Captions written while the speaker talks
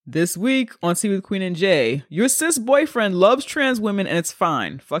This week on Tea with Queen and Jay, your cis boyfriend loves trans women and it's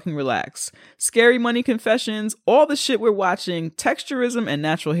fine. Fucking relax. Scary money confessions, all the shit we're watching, texturism and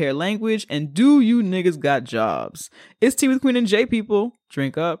natural hair language, and do you niggas got jobs? It's Tea with Queen and Jay, people.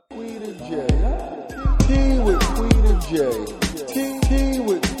 Drink up. Queen and Jay. Tea with Queen and Jay. Tea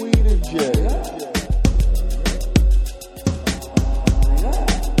with Queen and Jay.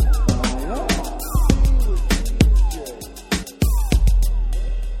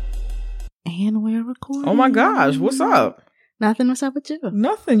 And we're recording. Oh my gosh, what's up? Nothing. What's up with you?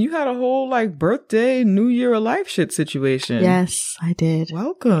 Nothing. You had a whole like birthday, New Year of life shit situation. Yes, I did.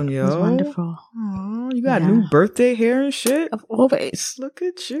 Welcome, yo. It was wonderful. Aw, you got new birthday hair and shit? Always. Look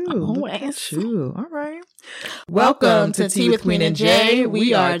at you. Always. Look at you. All right. Welcome to Tea with Queen and Jay.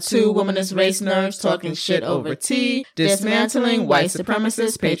 We are two womanist race nerds talking shit over tea, dismantling white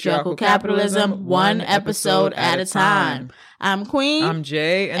supremacist patriarchal capitalism one episode at a time. I'm Queen. I'm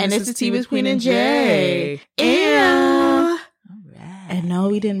Jay. And this is Tea with Queen and Jay. And no,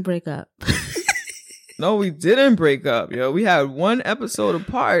 we didn't break up. No, we didn't break up, yo. We had one episode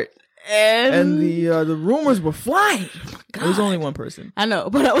apart. And the rumors were flying. It was only one person. I know,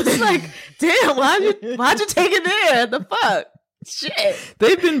 but I was like, damn, why'd you take it there? The fuck? Shit.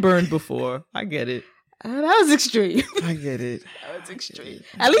 They've been burned before. I get it. That was extreme. I get it. That was extreme.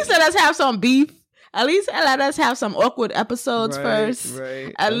 At least let us have some beef. At least let us have some awkward episodes first.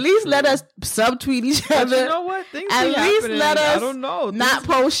 Right. At least let us subtweet each other. But you know what? Things At least happening. let us I don't know. not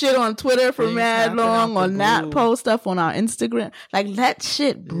post shit on Twitter for mad long or not blue. post stuff on our Instagram. Like, let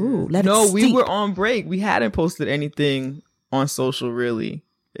shit brew. Let it No, we steep. were on break. We hadn't posted anything on social really.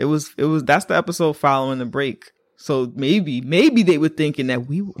 It was that's the episode following the break. So maybe they were thinking that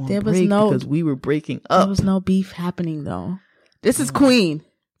we were on break because we were breaking up. There was no beef happening though. This is Queen.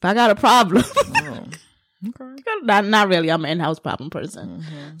 If I got a problem. Okay. Not really. I'm an in-house problem person.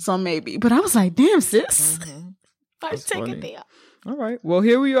 Mm-hmm. So maybe. But I was like, damn, sis. Mm-hmm. I take it there. All right. Well,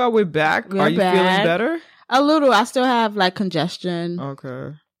 here we are. We're back. Are you feeling better? A little. I still have like congestion.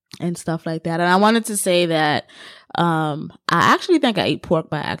 Okay. And stuff like that. And I wanted to say that I actually think I ate pork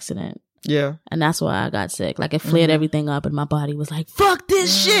by accident. Yeah. And that's why I got sick. Like it flared everything up and my body was like, fuck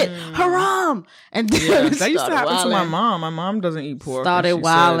this shit. Haram. And then that used to happen to my mom. My mom doesn't eat pork. Started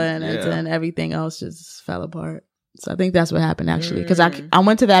wilding and then everything else just fell apart. So I think that's what happened actually. Because I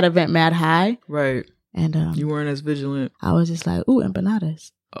went to that event mad high. Right. And you weren't as vigilant. I was just like, ooh,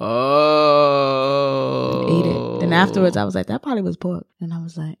 empanadas. Oh. And ate it. Then afterwards I was like, that probably was pork. And I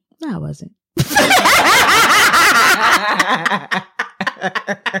was like, no, it wasn't.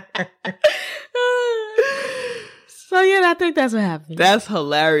 So yeah, I think that's what happened. That's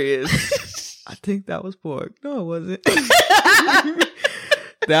hilarious. I think that was pork. No, it wasn't.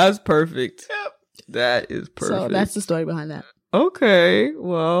 That was perfect. Yep. That is perfect. So that's the story behind that. Okay.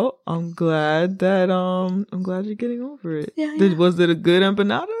 Well, I'm glad that you're getting over it. Yeah. Was it a good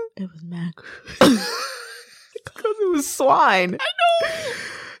empanada? It was mad. Because it was swine. I know.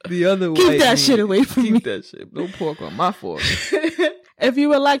 The other way. Keep that shit away from me. Keep that shit. No pork on my fork. If you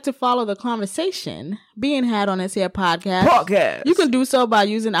would like to follow the conversation being had on this here podcast, you can do so by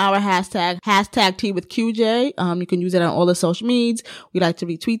using our hashtag Tea with QJ. You can use it on all the social medias. We like to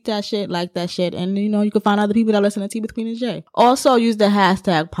retweet that shit, like that shit, and you can find other people that listen to Tea with Queen and Jay. Also use the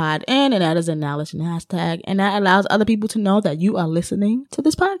hashtag PodN, and that is an acknowledgement hashtag, and that allows other people to know that you are listening to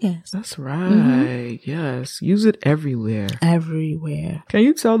this podcast. That's right. Mm-hmm. Yes, use it everywhere. Everywhere. Can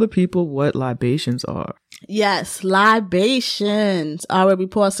you tell the people what libations are? Yes, libations are where we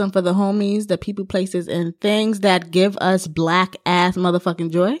pour some for the homies, the people, places, and things that give us black ass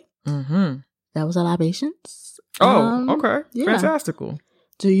motherfucking joy. Mm-hmm. That was our libations. Oh, okay. Yeah. Fantastical.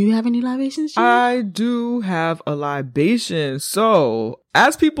 Do you have any libations, Jay? I do have a libation. So,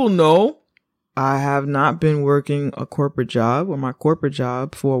 as people know, I have not been working a corporate job or my corporate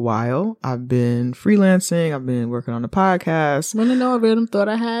job for a while. I've been freelancing. I've been working on the podcast. Want to know a random thought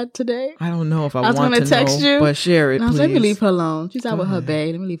I had today? I don't know if I was want to text know, you, but share it, please. Let me leave her alone. She's out with her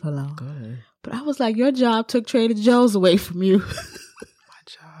bae. Let me leave her alone. Go ahead. But I was like, your job took Trader Joe's away from you.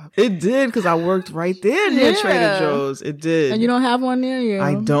 It did, because I worked right there near Trader Joe's. It did. And you don't have one near you.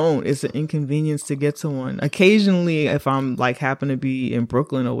 I don't. It's an inconvenience to get to one. Occasionally, if I'm like happen to be in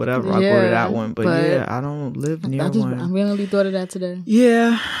Brooklyn or whatever, I go to that one. But yeah, I don't live near one. I randomly thought of that today.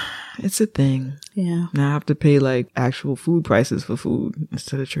 Yeah, it's a thing. Yeah. Now I have to pay like actual food prices for food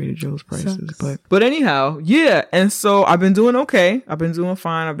instead of Trader Joe's prices. But anyhow, yeah. And so I've been doing okay. I've been doing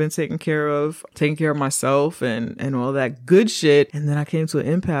fine. I've been taking care of myself and all that good shit. And then I came to an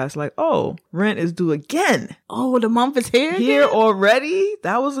impasse like, oh, rent is due again. Oh, the month is here already?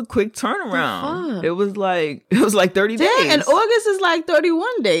 That was a quick turnaround. It was like 30 days. And August is like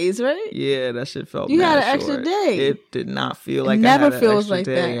 31 days, right? Yeah, that shit felt You had an short. extra day. It did not feel like it never I had feels an extra like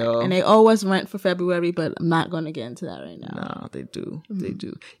day, that. yo. And they owe us rent for February, but I'm not going to get into that right now. No, they do. They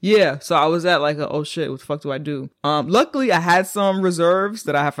do. Yeah, so I was at like oh shit, what the fuck do I do? Luckily I had some reserves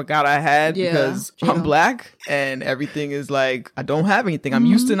that I forgot I had because I'm black and everything is like, I don't have anything. I'm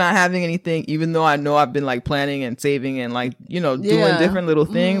used to not having anything, even though I know I've been like planning and saving and like, doing different little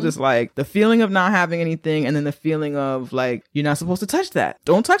things. It's like the feeling of not having anything and then the feeling of like, you're not supposed to touch that.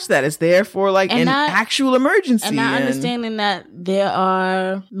 Don't touch that. It's there for like an actual emergency. And not understanding that there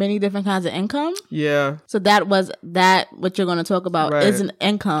are many different kinds of income. Yeah. So that was what you're going to talk about is an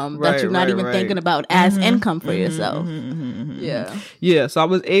income that you're not even thinking about as income for yourself. Yeah. Yeah. So I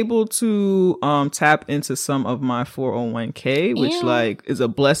was able to tap into some of my 401k, which like is a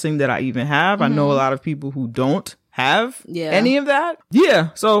blessing that I even have. I know a lot of people who don't have any of that. Yeah.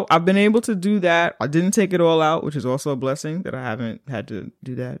 So I've been able to do that. I didn't take it all out, which is also a blessing that I haven't had to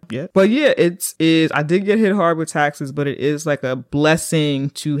do that yet. But yeah, I did get hit hard with taxes, but it is like a blessing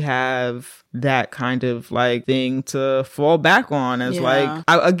to have that kind of like thing to fall back on as like,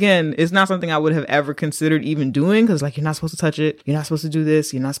 again, it's not something I would have ever considered even doing because like, you're not supposed to touch it. You're not supposed to do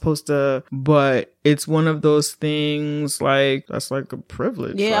this. You're not supposed to, but it's one of those things like, that's like a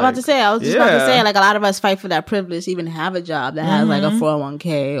privilege. Yeah, like, I was just about to say, like a lot of us fight for that privilege to even have a job that has like a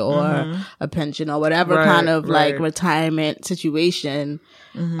 401k or a pension or whatever kind of like retirement situation.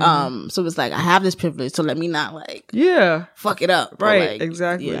 So it's like, I have this privilege, so let me not like fuck it up. Right. Like,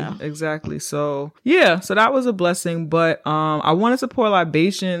 exactly. So so that was a blessing, but I wanted to pour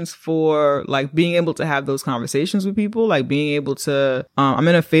libations for like being able to have those conversations with people, like being able to I'm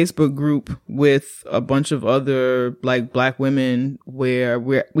in a Facebook group with a bunch of other like black women where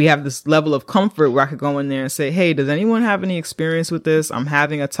we have this level of comfort where I could go in there and say, hey, does anyone have any experience with this? I'm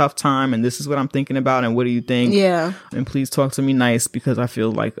having a tough time and this is what I'm thinking about and what do you think? Yeah. And please talk to me nice because I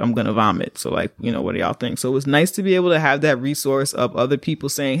feel like I'm gonna vomit. So like, what do y'all think? So it was nice to be able to have that resource of other people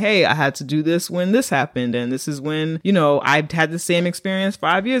saying, hey, I had to do this when this happened and this is when I had the same experience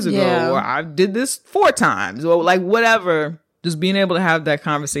 5 years ago or I did this 4 times or like whatever. Just being able to have that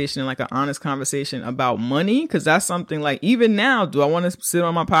conversation, like an honest conversation about money. Cause that's something like, even now, do I want to sit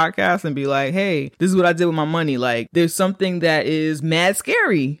on my podcast and be like, hey, this is what I did with my money? Like there's something that is mad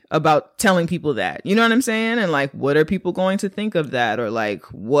scary about telling people that, you know what I'm saying? And like, what are people going to think of that? Or like,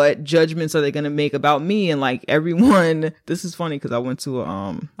 what judgments are they going to make about me? And like everyone, this is funny. Cause I went to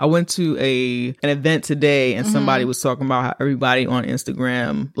an event today and somebody was talking about how everybody on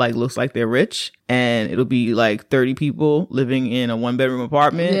Instagram like looks like they're rich. And it'll be like 30 people living in a 1-bedroom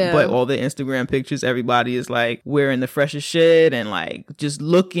apartment, but all the Instagram pictures, everybody is like wearing the freshest shit and like just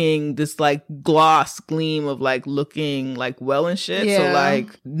looking this like gloss gleam of like looking like well and shit. Yeah. So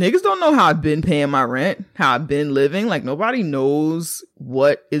like niggas don't know how I've been paying my rent, how I've been living. Like nobody knows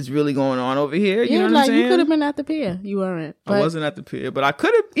what is really going on over here. You know what I'm saying? You could have been at the pier. You weren't. I wasn't at the pier, but I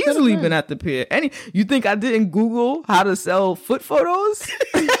could have easily been at the pier. You think I didn't Google how to sell foot photos?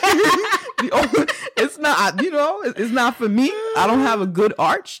 It's not, it's not for me. I don't have a good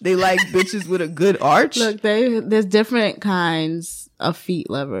arch. They like bitches with a good arch. Look, there's different kinds of feet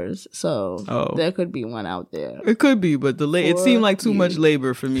lovers, so there could be one out there. It could be, but it seemed like too much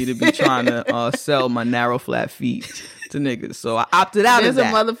labor for me to be trying to sell my narrow flat feet to niggas, so I opted out of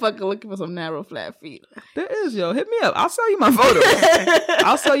that. There's a motherfucker looking for some narrow flat feet. There is, yo. Hit me up. I'll sell you my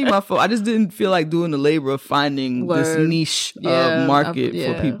photos. I just didn't feel like doing the labor of finding this niche market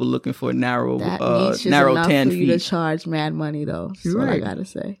for people looking for narrow tan feet. You to charge mad money though. That's what I gotta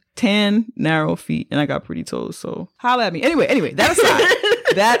say. Tan, narrow feet, and I got pretty toes. So holla at me. Anyway,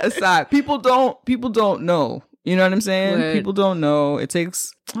 that aside, people don't know. You know what I'm saying? Right. People don't know. It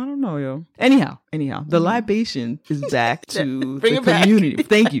takes, I don't know, yo. Anyhow, the libation is back to the community. Back.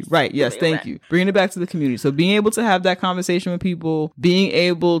 Thank you. Right. Yes. Thank you. Bringing it back to the community. So being able to have that conversation with people, being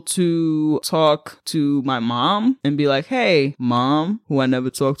able to talk to my mom and be like, hey, mom, who I never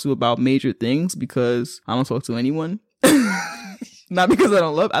talk to about major things because I don't talk to anyone. Not because I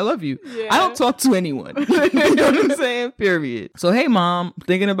love you. Yeah. I don't talk to anyone. You know what I'm saying? Period. So, hey, mom,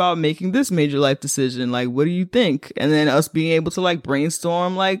 thinking about making this major life decision. Like, what do you think? And then us being able to like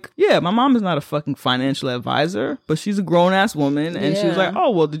brainstorm, like, yeah, my mom is not a fucking financial advisor, but she's a grown ass woman. And she was like, oh,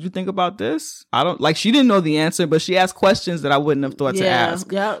 well, did you think about this? She didn't know the answer, but she asked questions that I wouldn't have thought to ask.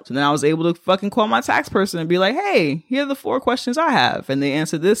 Yep. So then I was able to fucking call my tax person and be like, hey, here are the 4 questions I have. And they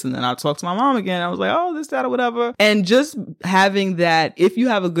answered this. And then I talked to my mom again. I was like, oh, this, that, or whatever. And just having that, if you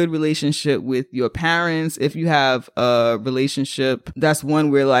have a good relationship with your parents, if you have a relationship that's one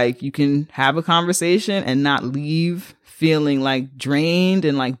where like you can have a conversation and not leave feeling like drained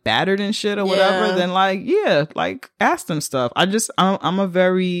and like battered and shit or whatever, then like, yeah, like ask them stuff. I just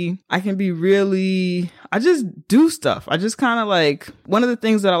do stuff. I just kind of like, one of the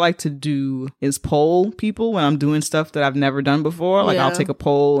things that I like to do is poll people when I'm doing stuff that I've never done before. Like I'll take a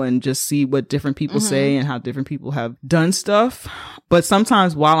poll and just see what different people say and how different people have done stuff. But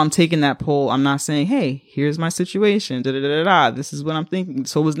sometimes while I'm taking that poll, I'm not saying, hey, here's my situation. This is what I'm thinking.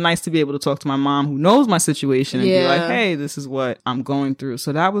 So it was nice to be able to talk to my mom who knows my situation and be like, hey, this is what I'm going through.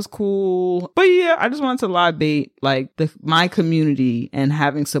 So that was cool. But yeah, I just wanted to libate like my community and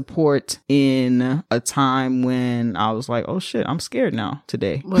having support in a time when I was like, oh shit, I'm scared now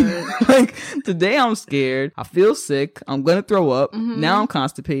today. Like today I'm scared. I feel sick. I'm gonna throw up. Now I'm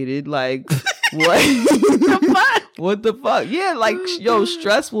constipated. Like what? What the fuck? Yeah, like, yo,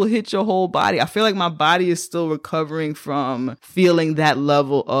 stress will hit your whole body. I feel like my body is still recovering from feeling that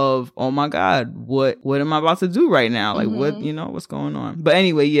level of, oh my God, what am I about to do right now? Like, what's going on? But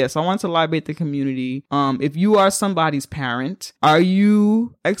anyway, yes, I want to libate the community. If you are somebody's parent, are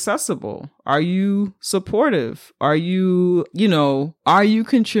you accessible? Are you supportive? Are you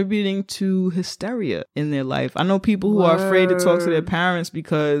contributing to hysteria in their life? I know people who are afraid to talk to their parents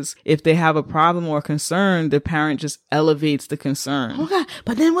because if they have a problem or concern, the parent just elevates the concern. Okay,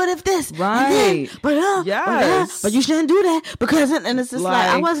 but then what if this? Right. But you shouldn't do that because, and it's just like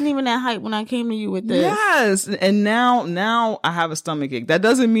I wasn't even that hype when I came to you with this. Yes, and now I have a stomachache. That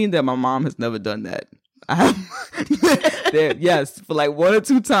doesn't mean that my mom has never done that. Yes, for like 1 or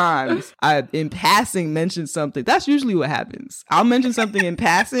 2 times I in passing mentioned something. That's usually what happens. I'll mention something in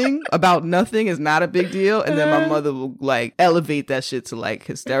passing about nothing, is not a big deal, and then my mother will like elevate that shit to like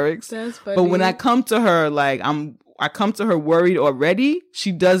hysterics. That's funny. But when I come to her like I come to her worried already,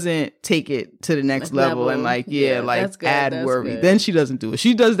 she doesn't take it to the next level and like, add worry. Good. Then she doesn't do it.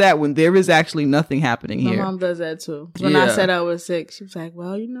 She does that when there is actually nothing happening here. My mom does that too. When I said I was sick, she was like,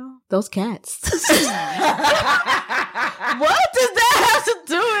 well, those cats. What does that have to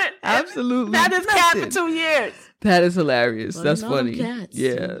do with? Absolutely. That is cat for 2 years. That is hilarious. Well, that's funny. Cats.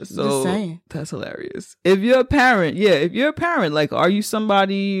 Yeah. So that's hilarious. If you're a parent, like, are you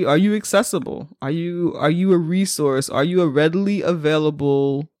somebody, are you accessible? Are you a resource? Are you a readily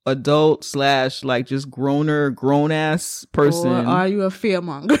available adult / like just grown ass person? Or are you a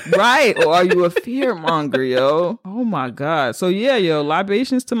fearmonger? Right. Or are you a fearmonger, yo? Oh my God. So yeah, yo,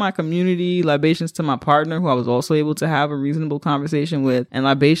 libations to my community, libations to my partner who I was also able to have a reasonable conversation with, and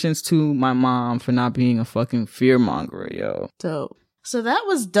libations to my mom for not being a fucking fearmonger, yo. Dope. So that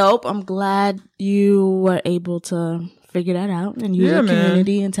was dope. I'm glad you were able to figure that out and use the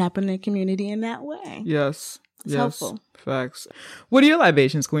community and tap in the community in that way. Yes. It's helpful. Facts. What are your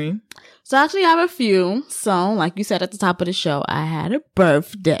libations, Queen? So I actually have a few. So like you said at the top of the show, I had a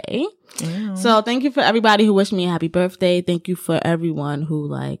birthday. Yeah. So thank you for everybody who wished me a happy birthday. Thank you for everyone who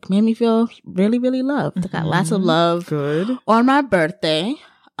like made me feel really, really loved. I got lots of love on my birthday,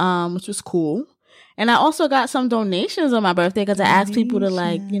 which was cool. And I also got some donations on my birthday because I asked people to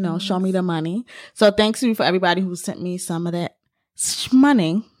like, show me the money. So thanks you for everybody who sent me some of that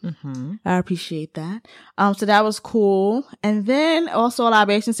money. I appreciate that. So that was cool. And then also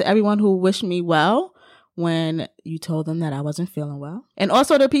libations to everyone who wished me well when you told them that I wasn't feeling well. And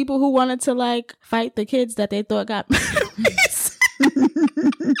also the people who wanted to like fight the kids that they thought got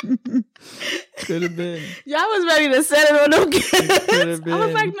Could have been. Y'all was ready to set it on them kids. I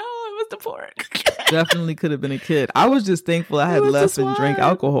was like, no, it was the pork. Definitely could have been a kid. I was just thankful I had left and drank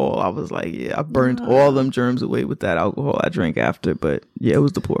alcohol. I was like, yeah, I burnt all them germs away with that alcohol I drank after. But yeah, it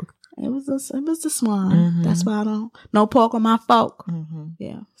was the pork. It was the swine. That's why I don't. No pork on my fork.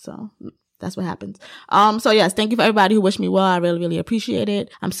 Yeah, so that's what happens. So yes, thank you for everybody who wished me well. I really, really appreciate it.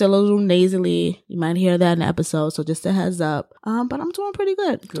 I'm still a little nasally. You might hear that in the episode, so just a heads up. But I'm doing pretty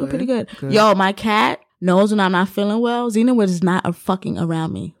good. Doing pretty good. Yo, my cat knows when I'm not feeling well. Xena was not fucking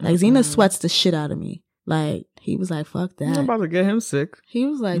around me. Like Xena sweats the shit out of me. Like, he was like, fuck that. I'm about to get him sick. He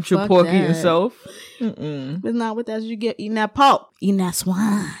was like, fuck pork that. eating self. It's not with that you get eating that pork, eating that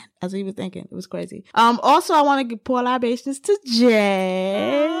swine. That's what he was thinking. It was crazy. Also, I want to pour libations to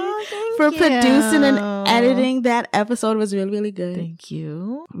Jay for producing and editing that episode. It was really, really good. Thank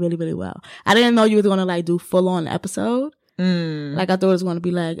you. Really, really well. I didn't know you were going to like do full on episode. Like I thought it was going to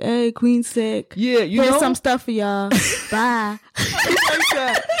be like, hey, Queen's sick. Yeah, here's some stuff for y'all. Bye.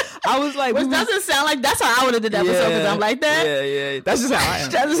 I was like, which doesn't sound like that's how I would have did that episode because I'm like that. Yeah. That's just how I am.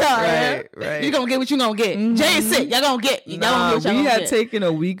 That's just how I am. Right. You gonna get what you gonna get. Jay is sick. Y'all gonna get. We had taken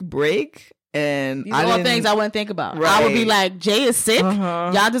a week break, and these are all things I wouldn't think about. Right. I would be like, Jay is sick.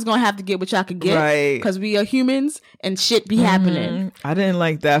 Y'all just gonna have to get what y'all could get, right? Because we are humans and shit be happening. I didn't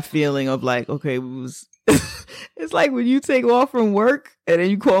like that feeling of like, okay, we was. It's like when you take off from work and then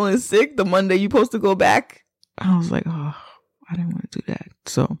you call in sick the Monday you're supposed to go back. I was like, oh, I didn't want to do that.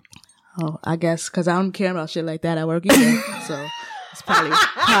 So, I guess because I don't care about shit like that at work either. So it's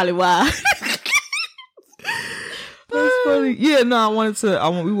probably why. That's funny. Yeah, no,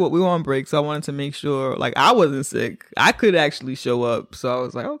 we were on break, so I wanted to make sure like I wasn't sick. I could actually show up. So I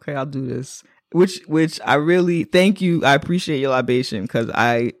was like, okay, I'll do this. Which I really thank you. I appreciate your libation because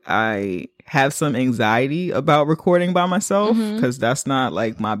I have some anxiety about recording by myself because that's not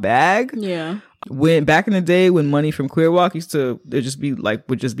like my bag. Yeah. When back in the day when Money from Queer Walk would just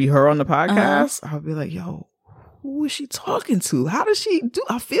be her on the podcast, I would be like, yo, who is she talking to? How does she do?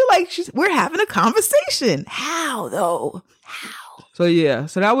 I feel like we're having a conversation. How though? How? So yeah,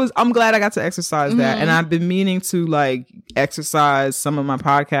 I'm glad I got to exercise that. And I've been meaning to like exercise some of my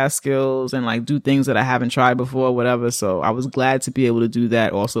podcast skills and like do things that I haven't tried before, whatever. So I was glad to be able to do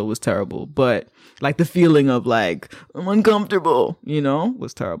that. Also, it was terrible. But like the feeling of like, I'm uncomfortable,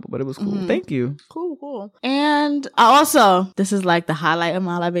 was terrible, but it was cool. Thank you. Cool. And this is like the highlight of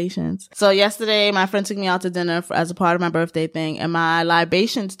my libations. So yesterday, my friend took me out to dinner as a part of my birthday thing. And my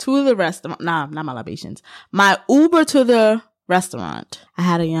libations to the restaurant, not my libations, my Uber to the restaurant. I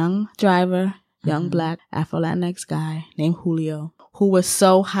had a young driver, young black Afro-Latinx guy named Julio, who was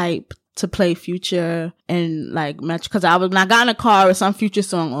so hyped to play Future and like match because I got in a car with some Future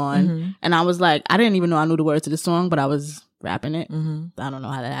song on and I was like, I didn't even know I knew the words to the song, but I was rapping it. I don't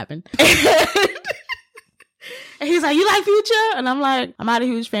know how that happened. And he's like, you like Future? And I'm like, I'm not a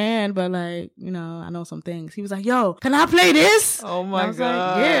huge fan, but like, I know some things. He was like, yo, can I play this? Oh my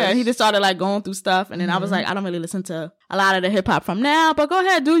god. Like, yeah. And he just started like going through stuff. And then I was like, I don't really listen to a lot of the hip hop from now, but go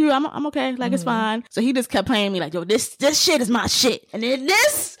ahead, do you? I'm okay. Like, it's fine. So he just kept playing me like, yo, this shit is my shit. And then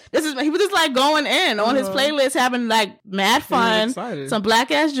this is, he was just like going in on his playlist, having like mad fun, some black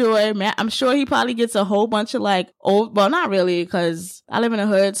ass joy. I'm sure he probably gets a whole bunch of like old, well, not really, because I live in the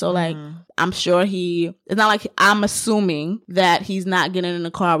hood. So like, I'm sure it's not like I'm assuming that he's not getting in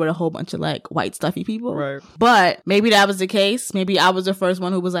the car with a whole bunch of like white stuffy people. Right. But maybe that was the case. Maybe I was the first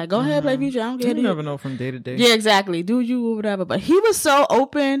one who was like, go ahead, play Future. I don't get it. You never know from day to day. Yeah, exactly. Do you or whatever. But he was so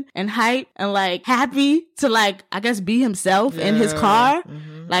open and hype and like happy to like, I guess, be himself in his car.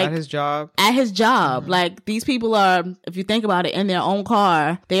 Like at his job. Like these people are, if you think about it, in their own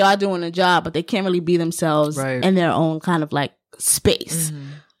car, they are doing a job, but they can't really be themselves in their own kind of like space.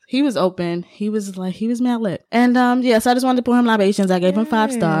 He was open. He was mad lit. And so I just wanted to pour him libations. I gave him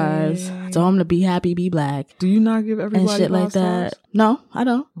 5 stars. I told him to be happy, be black. Do you not give everybody and shit 5 like stars? That? No, I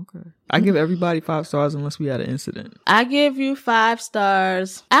don't. Okay. I give everybody 5 stars unless we had an incident. I give you 5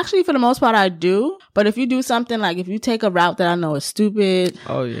 stars. Actually, for the most part, I do. But if you do something like if you take a route that I know is stupid,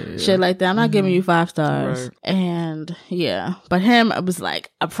 shit like that, I'm not giving you 5 stars. Right. And yeah, but him, it was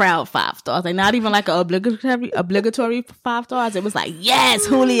like a proud 5 stars. Like not even like an obligatory 5 stars. It was like, yes,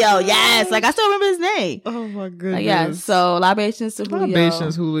 Julio, yes. Like I still remember his name. Oh my goodness. Like, yeah. So libations to Julio.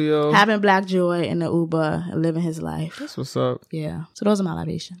 Libations, Julio. Having black joy in the Uber and living his life. That's what's up. Yeah. So those are my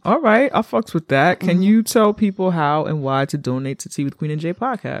libations. All right. I fucks with that. Can you tell people how and why to donate to Tea with Queen and Jay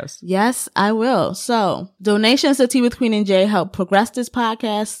podcast? Yes, I will. So donations to Tea with Queen and Jay help progress this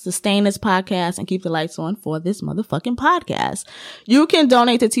podcast, sustain this podcast, and keep the lights on for this motherfucking podcast. You can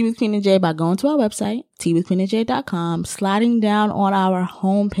donate to Tea with Queen and Jay by going to our website, teawithqueenandjay.com, sliding down on our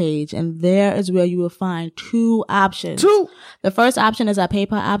homepage, and there is where you will find 2 options. The first option is our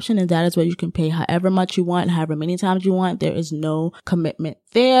PayPal option, and that is where you can pay however much you want, however many times you want. There is no commitment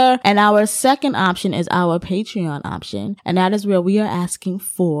there. And our second option is our Patreon option, and that is where we are asking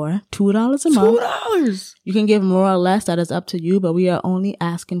for $2 a month. $2. You can give more or less, that is up to you, but we are only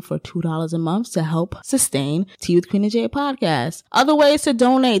asking for $2 a month to help sustain Tea with Queen and Jay podcast. Other ways to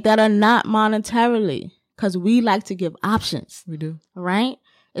donate that are not monetarily, because we like to give options. We do. Right?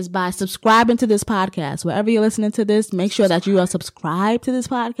 is by subscribing to this podcast. Wherever you're listening to this, make sure that you are subscribed to this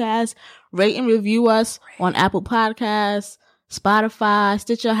podcast. Rate and review us on Apple Podcasts, Spotify,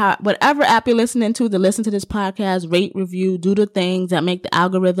 Stitcher, whatever app you're listening to listen to this podcast. Rate, review, do the things that make the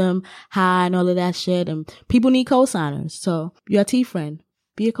algorithm high and all of that shit. And people need co-signers. So you're a T-friend.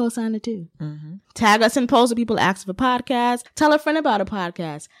 Be a co-signer too. Mm-hmm. Tag us in posts of people asking for podcasts. Tell a friend about a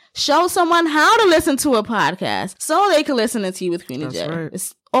podcast. Show someone how to listen to a podcast so they can listen to Tea with Queen and Jay. Right.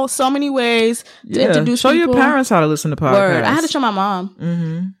 It's so many ways to introduce show people. Your parents how to listen to podcasts. Word. I had to show my mom.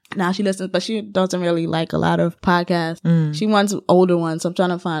 Mm-hmm. Now she listens, but she doesn't really like a lot of podcasts. She wants older ones. So I'm trying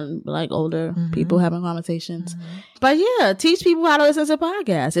to find like older people having conversations. But yeah, teach people how to listen to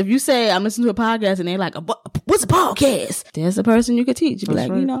podcasts. If you say I'm listening to a podcast and they're like, what's a podcast? There's a person you could teach. You'd be like,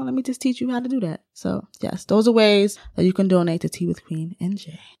 let me just teach you how to do that. So yes, those are ways that you can donate to Tea with Queen and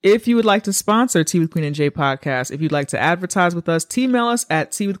Jay. If you would like to sponsor Tea with Queen and Jay podcast, if you'd like to advertise with us, email us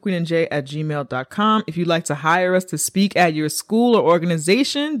at teawithqueenandjay@gmail.com. If you'd like to hire us to speak at your school or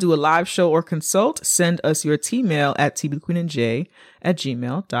organization, do a live show or consult, send us your T-mail at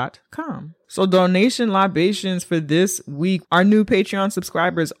teawithqueenandjay@gmail.com. So donation libations for this week. Our new Patreon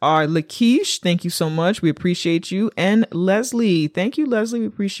subscribers are Lakeish. Thank you so much. We appreciate you. And Leslie. Thank you, Leslie. We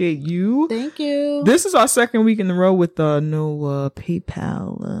appreciate you. Thank you. This is our second week in a row with no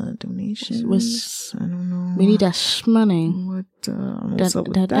PayPal donations. I don't know. We need that money.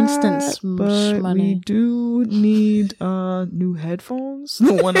 That instant money. We do need new headphones.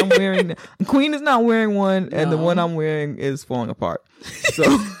 The one I'm wearing, Queen is not wearing one, and the one I'm wearing is falling apart. So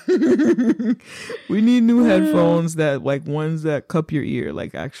we need new headphones that like ones that cup your ear,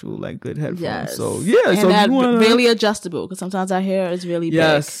 like actual like good headphones. Yes. So yeah, and so that you wanna... really adjustable because sometimes our hair is really big.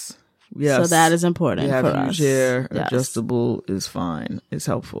 Yes. So that is important for us. Hair, adjustable is fine. It's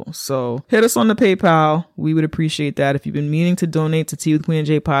helpful. So hit us on the PayPal. We would appreciate that. If you've been meaning to donate to Tea with Queen and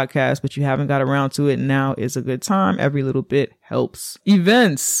Jay podcast, but you haven't got around to it, now is a good time. Every little bit helps.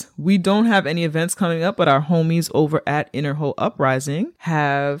 Events. We don't have any events coming up, but our homies over at Inner Hoe Uprising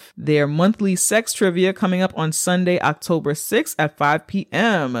have their monthly sex trivia coming up on Sunday, October 6th at 5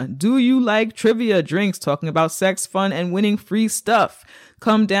 p.m. Do you like trivia, drinks, talking about sex, fun, and winning free stuff?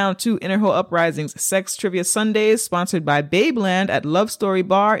 Come down to Inner Hoe Uprising's Sex Trivia Sundays, sponsored by Babeland at Love Story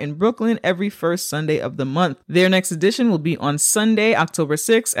Bar in Brooklyn every first Sunday of the month. Their next edition will be on Sunday, October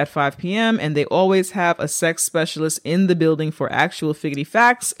 6th at 5 p.m. And they always have a sex specialist in the building for actual figgity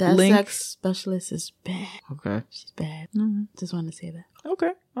facts. That sex specialist is bad. Okay. She's bad. Just wanted to say that.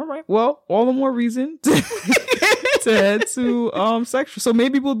 Okay. All right. Well, all the more reason to head to sex. So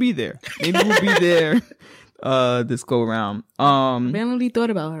maybe we'll be there. This go around. Randomly thought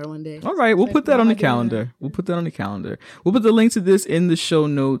about her one day. All right, we'll put that on the calendar. We'll put the link to this in the show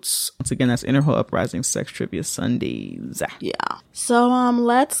notes. Once again, that's Inner Hoe Uprising Sex Trivia Sundays. Yeah. So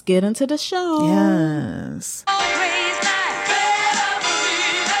let's get into the show. Yes.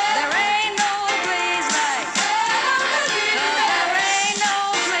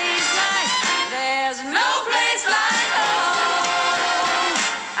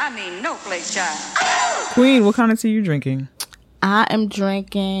 Queen, what kind of tea you drinking? I am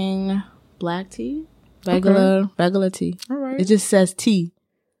drinking black tea. Regular tea. All right. It just says tea.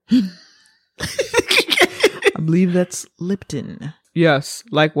 I believe that's Lipton. Yes,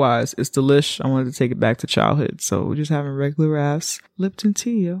 likewise. It's delish. I wanted to take it back to childhood. So we're just having regular ass Lipton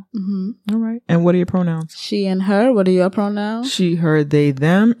tea, yo. Mm-hmm. All right. And what are your pronouns? She and her. What are your pronouns? She, her, they,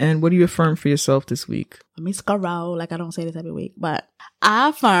 them. And what do you affirm for yourself this week? Let me scarrow. Like I don't say this every week. But I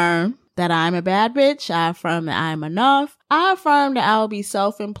affirm that I'm a bad bitch. I affirm that I'm enough. I affirm that I will be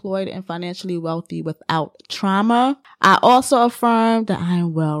self-employed and financially wealthy without trauma. I also affirm that I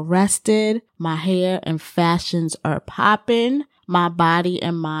am well rested. My hair and fashions are popping. My body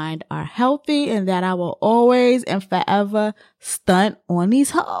and mind are healthy, and that I will always and forever stunt on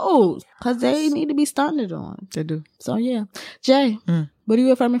these hoes because they need to be stunted on. They do. So yeah. Jay, what are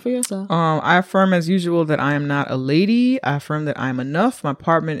you affirming for yourself? I affirm as usual that I am not a lady. I affirm that I am enough. My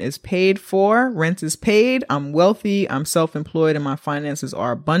apartment is paid for. Rent is paid. I'm wealthy. I'm self-employed and my finances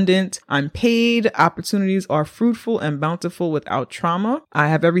are abundant. I'm paid. Opportunities are fruitful and bountiful without trauma. I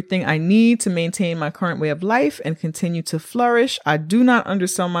have everything I need to maintain my current way of life and continue to flourish. I do not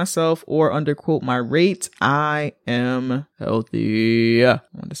undersell myself or underquote my rate. I am healthy. I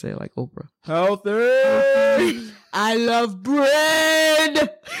wanted to say it like Oprah. Healthy. I love bread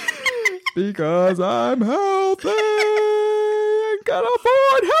because I'm healthy and can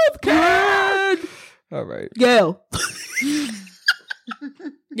afford healthcare. All right, Gail.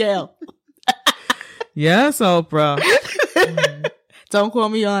 Yes, Oprah. Don't call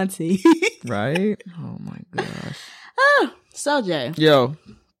me auntie. Right? Oh my gosh. So Jay. Yo.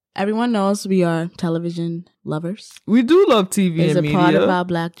 Everyone knows we are television lovers. We do love TV it's and media. It's a part of our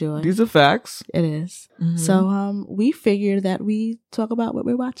Black joy. These are facts. It is. Mm-hmm. So we figure that we talk about what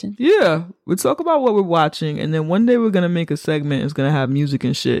we're watching. Yeah, we talk about what we're watching, and then one day we're going to make a segment. It's going to have music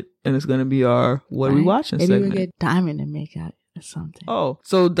and shit, and it's going to be our What Are We Watching segment. Maybe we'll get Diamond to make out or something. Oh,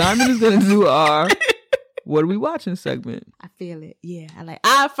 so Diamond is going to do our What Are We Watching segment. I feel it. Yeah,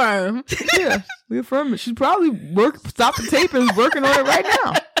 I affirm. Yeah, we affirm it. She's probably stop the tape and is working on it right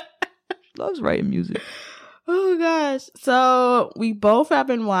now. Loves writing music. Oh gosh. So we both have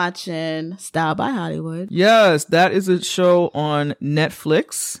been watching Style by Hollywood. Yes, that is a show on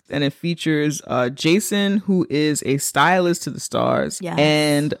Netflix, and it features Jason, who is a stylist to the stars,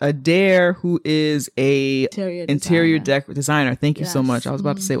 and Adair, who is a interior designer. Thank you so much. I was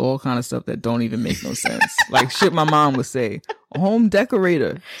about to say all kind of stuff that don't even make no sense. Like shit my mom would say. A home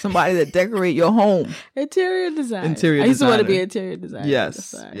decorator. Somebody that decorate your home. Interior designer. I used to want to be an interior designer.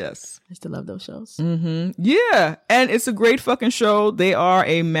 Yes. Yes. I used to love those shows. Mm-hmm. Yeah. And it's a great fucking show. They are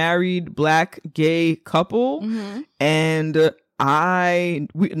a married Black gay couple. Mm-hmm. And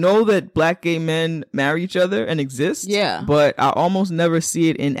we know that Black gay men marry each other and exist. Yeah. But I almost never see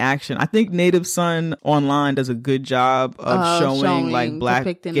it in action. I think Native Son online does a good job of showing like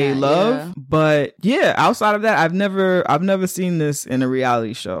Black gay love. Yeah. But yeah, outside of that, I've never seen this in a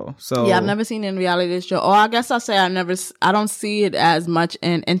reality show. So yeah, I've never seen it in a reality show. Or I guess I'll say I don't see it as much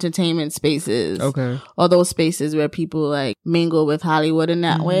in entertainment spaces. Okay. Or those spaces where people like mingle with Hollywood in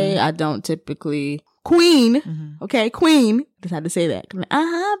that way. I don't typically. Queen, okay, Queen. Just had to say that.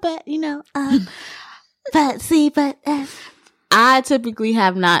 I typically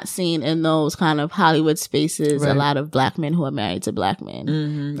have not seen in those kind of Hollywood spaces a lot of Black men who are married to Black men.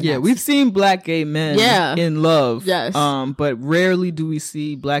 Mm-hmm. Yeah, we've seen Black gay men in love. Yes. But rarely do we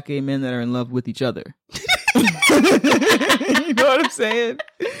see Black gay men that are in love with each other. You know what I'm saying?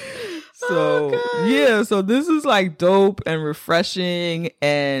 So yeah, so this is like dope and refreshing,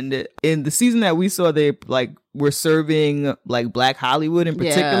 and in the season that we saw, they like were serving like Black Hollywood in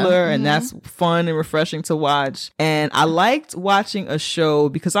particular, and that's fun and refreshing to watch. And I liked watching a show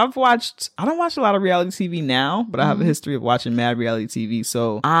because I don't watch a lot of reality TV now, but I have a history of watching mad reality TV.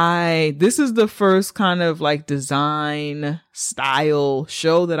 So this is the first kind of like design style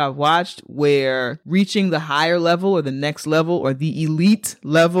show that I've watched where reaching the higher level or the next level or the elite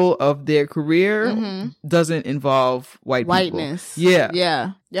level of their career doesn't involve whiteness. People.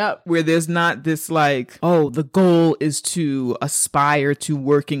 Yeah. Yep. Where there's not this like, oh, the goal is to aspire to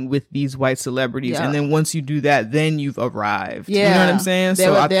working with these white celebrities. And then once you do that, then you've arrived. Yeah. You know what I'm saying?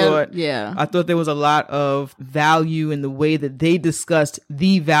 I thought there was a lot of value in the way that they discussed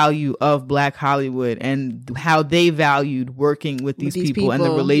the value of Black Hollywood and how they valued working with these people and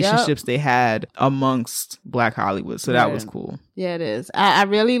the relationships they had amongst Black Hollywood. So that was cool. Yeah, it is. I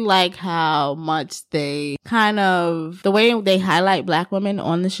really like how much they kind of, the way they highlight Black women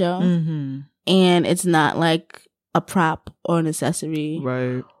on the show. And it's not like a prop or an accessory.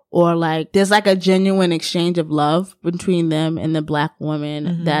 Right. Or like, there's like a genuine exchange of love between them and the Black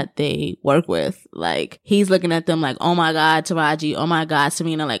women that they work with. Like, he's looking at them like, oh my God, Taraji, oh my God,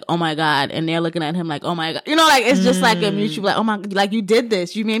 Serena, like, oh my God. And they're looking at him like, oh my God. You know, like, it's just like a mutual, like, oh my, like, you did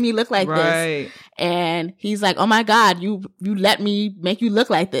this. You made me look like this. And he's like, oh my God, you let me make you look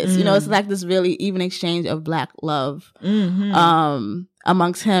like this. You know, it's like this really even exchange of Black love.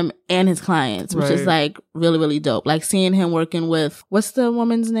 Amongst him and his clients, which is like really, really dope. Like seeing him working with, what's the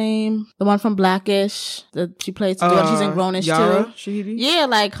woman's name? The one from Blackish that she plays. She's in Grownish Yara too. Shahidi? Yeah,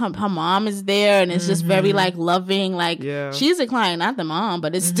 like her mom is there, and it's just very like loving. Like she's a client, not the mom,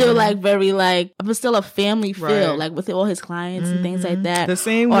 but it's still like very like, but still a family feel, like with all his clients and things like that. The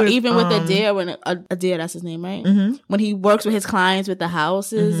same, or even with Adair, when Adair, that's his name, right? When he works with his clients with the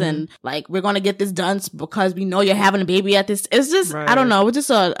houses, and like, we're gonna get this done because we know you're having a baby at this. It's just I don't know. It's just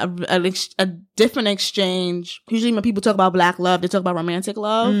a different exchange. Usually when people talk about Black love, they talk about romantic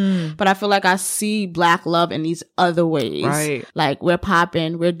love. But I feel like I see Black love in these other ways. Right. Like, we're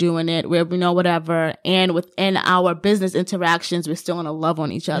popping, we're doing it, we're, you know, whatever. And within our business interactions, we're still gonna love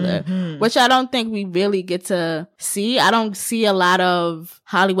on each other. Which I don't think we really get to see. I don't see a lot of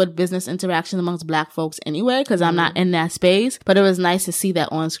Hollywood business interactions amongst Black folks anyway, because I'm not in that space. But it was nice to see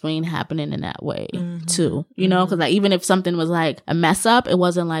that on screen happening in that way too. You know, because like, even if something was like a mess up, it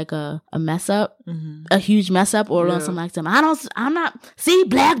wasn't like a mess up, a huge mess up, or something like that. I'm not, see,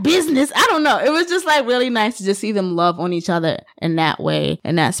 Black business. I don't know. It was just like really nice to just see them love on each other in that way,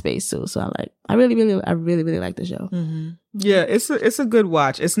 in that space too. So I really like the show. Yeah, it's a good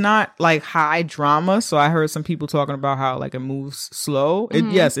watch. It's not like high drama, so I heard some people talking about how like it moves slow.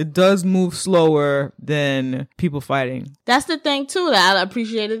 Yes, it does move slower than people fighting. That's the thing too, that I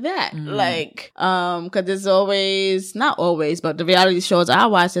appreciated that. Like, cause there's always, not always, but the reality shows I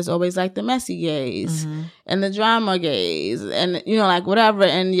watch, there's always like the messy gays and the drama gays and, you know, like whatever.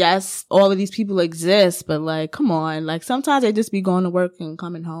 And yes, all of these people exist, but like, come on, like sometimes they just be going to work and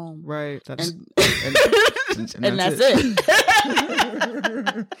coming home. Right. That's, and that's it.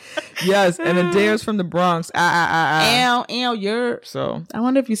 Yes, and Adair's from the Bronx. You're. So I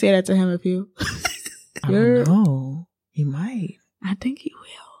wonder if you say that to him if you. I don't know. He might. I think he will.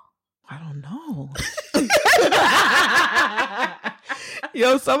 I don't know.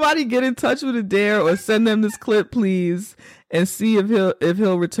 Yo, somebody get in touch with Adair or send them this clip, please, and see if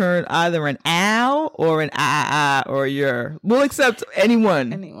he'll return either an ow or an or your. We'll accept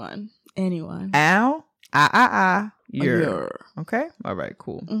anyone. Anyone. Ow, your. Okay. All right.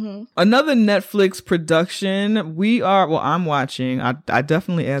 Cool. Another Netflix production. I'm watching. I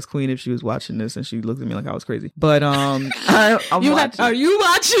definitely asked Queen if she was watching this, and she looked at me like I was crazy. But I'm watching. Are you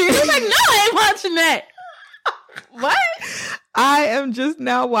watching? You're like, no, I ain't watching that. What? I am just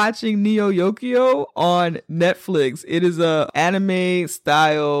now watching Neo Yokio on Netflix. It is a anime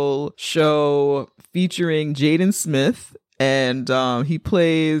style show featuring Jaden Smith. And he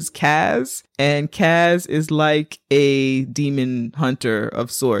plays Kaz, and Kaz is like a demon hunter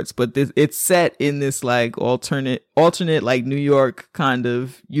of sorts, but it's set in this like alternate like New York kind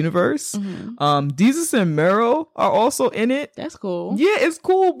of universe. Desus and Mero are also in it. That's cool. Yeah, it's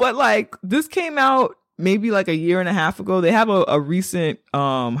cool, but like this came out maybe like a year and a half ago. They have a recent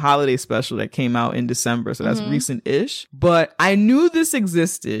holiday special that came out in December, so that's recent-ish. But I knew this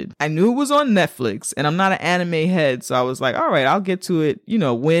existed. I knew it was on Netflix, and I'm not an anime head, so I was like, all right, I'll get to it, you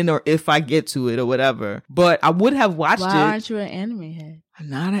know, when or if I get to it or whatever. But I would have watched it. Why aren't you an anime head? I'm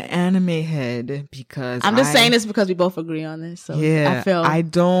not an anime head because I'm just saying this because we both agree on this. So yeah,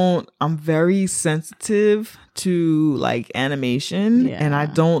 I'm very sensitive to like animation, and I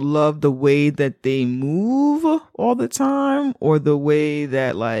don't love the way that they move all the time or the way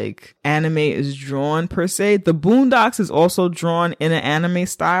that like anime is drawn per se. The Boondocks is also drawn in an anime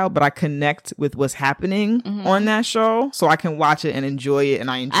style, but I connect with what's happening on that show, so I can watch it and enjoy it,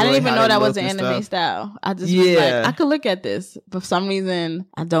 and I didn't even know that was an anime style. I just was like, I could look at this, but for some reason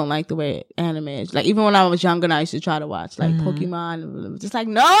I don't like the way anime is. Like even when I was younger and I used to try to watch like Pokemon, just like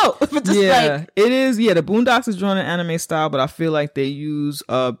no. But just like it is. Yeah, the Boondocks is drawn in anime style, but I feel like they use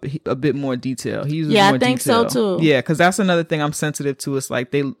a bit more detail. He uses more I think detail. so too. Yeah, because that's another thing I'm sensitive to. It's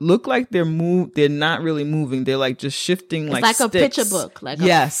like they look like they're not really moving. They're like just shifting. It's like a picture book. Like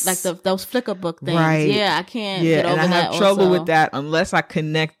those flicker book things. Right. Yeah, I can't get over that. And I have trouble with that unless I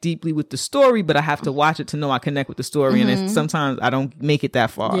connect deeply with the story. But I have to watch it to know I connect with the story, and sometimes I don't make it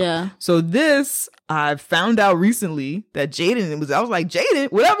that far. Yeah. So this, I found out recently that Jaden I was like,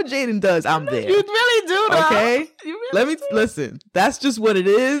 Jaden, whatever Jaden does, I'm there. You really do, though. Okay? Listen. That's just what it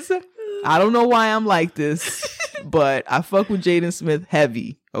is. I don't know why I'm like this, but I fuck with Jaden Smith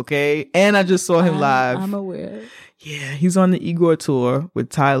heavy. Okay? And I just saw him live. I'm aware. Yeah, he's on the Igor tour with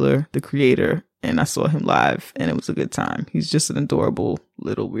Tyler, the Creator. And I saw him live, and it was a good time. He's just an adorable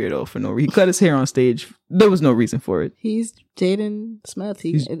little weirdo for no reason. He cut his hair on stage. There was no reason for it. He's Jaden Smith.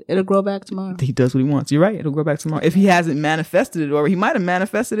 It'll grow back tomorrow. He does what he wants. You're right. It'll grow back tomorrow. If he hasn't manifested it, or he might have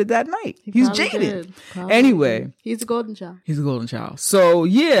manifested it that night. He's Jaden. Anyway. He's a golden child. So,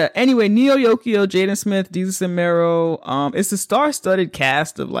 yeah. Anyway, Neo Yokio, Jaden Smith, Desus and Mero. It's a star-studded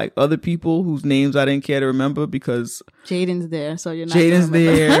cast of, like, other people whose names I didn't care to remember because... Jaden's there, so you're not Jaden's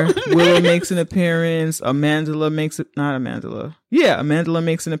there. Willow makes an appearance. Amandla makes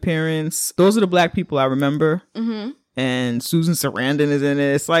an appearance. Those are the black people I remember. And Susan Sarandon is in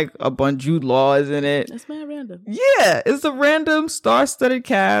it. It's like a bunch. Jude Law is in it. That's mad random. Yeah, it's a random star-studded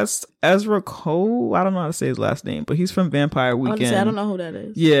cast. Ezra Cole, I don't know how to say his last name, but he's from Vampire Weekend. I don't know who that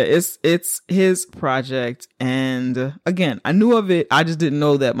is. Yeah, it's his project. And again, I knew of it. I just didn't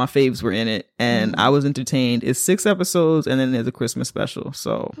know that my faves were in it. And I was entertained. It's 6 episodes, and then there's a Christmas special.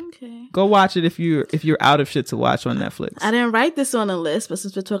 So go watch it if you're out of shit to watch on Netflix. I didn't write this on the list, but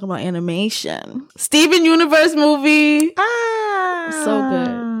since we're talking about animation, Steven Universe movie. So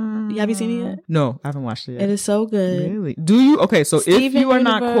good. Have you seen it yet? No, I haven't watched it yet. It is so good. Really? Do you? Okay, so Steven if you are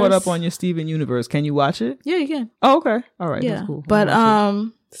not Universe. caught up on your Steven Universe, can you watch it? Yeah, you can. Oh, okay. All right. Yeah. That's cool. But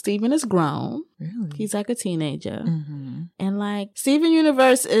Steven is grown. Really? He's like a teenager. And like Steven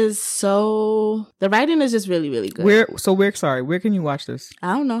Universe is so... The writing is just really, really good. Where can you watch this?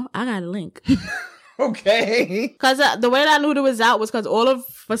 I don't know. I got a link. Okay. Because the way that I knew it was out was because all of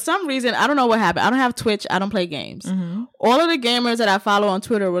for some reason, I don't know what happened. I don't have Twitch. I don't play games. All of the gamers that I follow on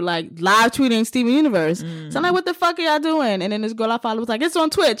Twitter were like live tweeting Steven Universe. So I'm like, what the fuck are y'all doing? And then this girl I follow was like, it's on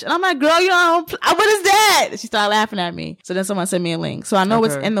Twitch. And I'm like, girl, you know, what is that? And she started laughing at me. So then someone sent me a link. So I know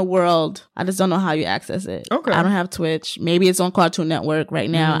it's in the world. I just don't know how you access it. Okay. I don't have Twitch. Maybe it's on Cartoon Network right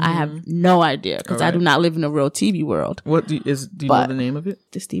now. I have no idea because I do not live in a real TV world. What do you know the name of it?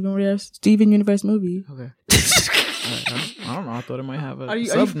 The Steven Universe movie. Okay. I don't know. I thought it might have a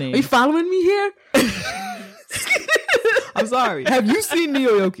sub-name. Are you following me here? I'm sorry. Have you seen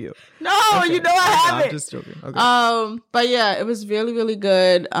Neo Yokio? No, okay. You know I haven't. I'm just joking. Okay. But yeah, it was really, really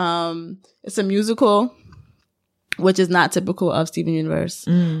good. It's a musical, which is not typical of Steven Universe.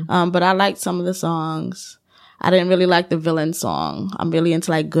 But I liked some of the songs. I didn't really like the villain song. I'm really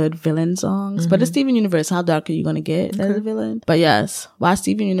into like good villain songs. But it's Steven Universe. How dark are you gonna get as a villain? But yes, watch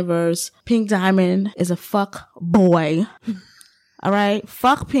Steven Universe. Pink Diamond is a fuck boy. All right?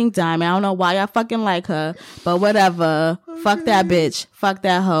 Fuck Pink Diamond. I don't know why y'all fucking like her, but whatever. Okay. Fuck that bitch. Fuck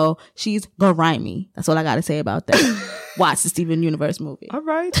that hoe. She's grimy. That's all I gotta say about that. Watch the Steven Universe movie. All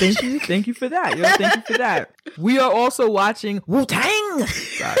right. Thank you. Thank you for that. Yo, thank you for that. We are also watching Wu-Tang.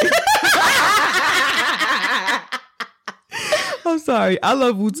 Sorry. I'm sorry. I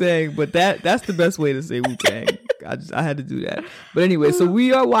love Wu-Tang, but that's the best way to say Wu-Tang. I had to do that. But anyway, so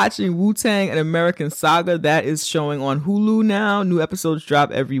we are watching Wu-Tang: An American Saga. That is showing on Hulu now. New episodes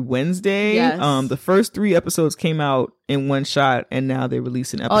drop every Wednesday. Yes. The first 3 episodes came out in one shot, and now they're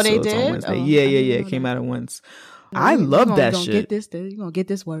releasing episodes on Wednesday. Yeah. It came out at once. I love that shit. You're gonna get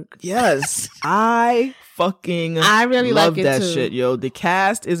this work. Yes. I really love that too. Shit, yo. The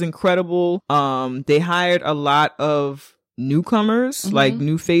cast is incredible. They hired a lot of newcomers, like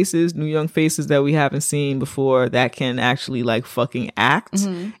new faces, new young faces that we haven't seen before that can actually like fucking act.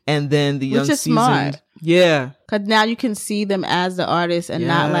 And then the young seasoned. Smart. Yeah. Cause now you can see them as the artist and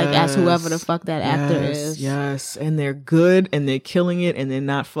not like as whoever the fuck that actor is. Yes. And they're good and they're killing it and they're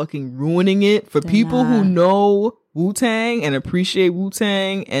not fucking ruining it. For people who know Wu-Tang and appreciate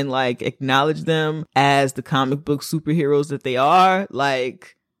Wu-Tang and like acknowledge them as the comic book superheroes that they are,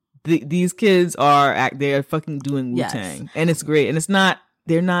 like these kids they're fucking doing Wu-Tang. And it's great. And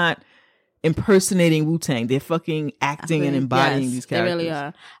they're not impersonating Wu-Tang. They're fucking acting and embodying these characters. They really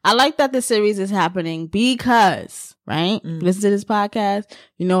are. I like that the series is happening because, right? Listen to this podcast.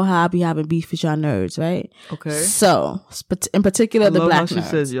 You know how I be having beef with y'all nerds, right? Okay. So, in particular, the black nerds. She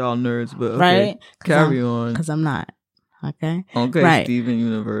says y'all nerds, but okay. Right? Carry on. Because I'm not. Okay? Okay, right. Steven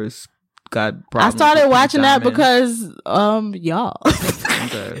Universe got problems. I started watching that because, y'all.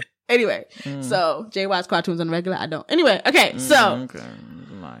 Okay. Anyway, so Jay watch cartoons on the regular. I don't. Anyway, okay, so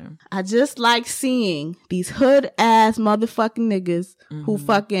I just like seeing these hood ass motherfucking niggas who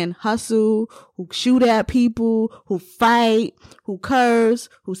fucking hustle, who shoot at people, who fight, who curse,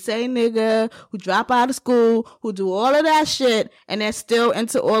 who say nigga, who drop out of school, who do all of that shit, and they're still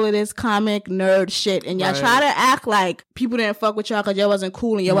into all of this comic nerd shit. And y'all try to act like people didn't fuck with y'all because y'all wasn't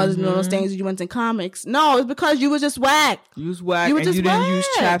cool and y'all wasn't doing those things you went in comics. No, it's because you was just whack. You was whack and you didn't use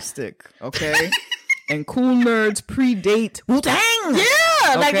chapstick, okay? And cool nerds predate Wu-Tang.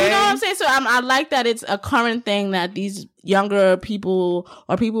 Yeah, like, you know what I'm saying? So I like that it's a current thing that these younger people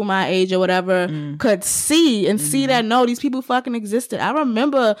or people my age or whatever could see and see that, no, these people fucking existed. I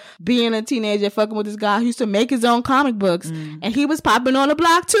remember being a teenager fucking with this guy who used to make his own comic books and he was popping on the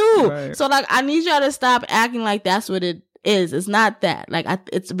block too. Right. So like, I need y'all to stop acting like that's what it is. It's not that. Like,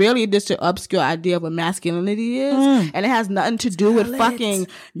 it's really just an obscure idea of what masculinity is, and it has nothing to do with fucking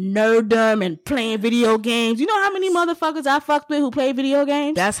nerddom and playing video games. You know how many motherfuckers I fucked with who play video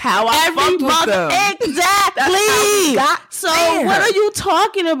games? That's how I fucked with them. Exactly. So what are you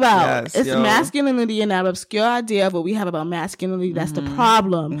talking about? Yes, it's masculinity and that obscure idea of what we have about masculinity. That's the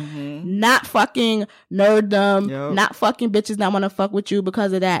problem. Not fucking nerddom. Not fucking bitches that want to fuck with you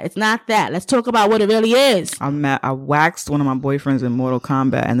because of that. It's not that. Let's talk about what it really is. I waxed one of my boyfriends in Mortal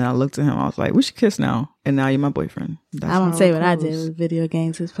Kombat, and then I looked at him. I was like, "We should kiss now." And now you're my boyfriend. I won't say what I did with video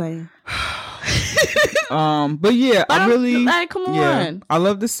games he was playing. But yeah, I really like, come on. I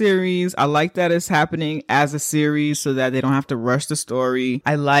love the series. I like that it's happening as a series so that they don't have to rush the story.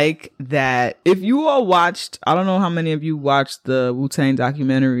 I like that if you all watched, I don't know how many of you watched the Wu-Tang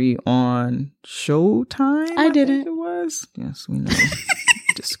documentary on Showtime. I didn't. It was. Yes, we know.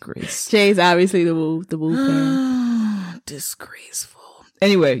 Disgrace. Jay's obviously the Wu fan. Disgraceful.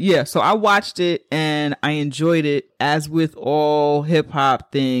 Anyway, yeah, so I watched it and I enjoyed it. As with all hip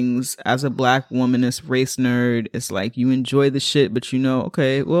hop things, as a black womanist race nerd, it's like you enjoy the shit, but you know,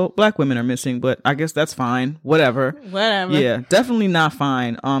 okay, well, black women are missing, but I guess that's fine. Whatever. Yeah, definitely not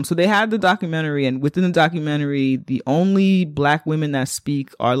fine. So they had the documentary, and within the documentary, the only black women that speak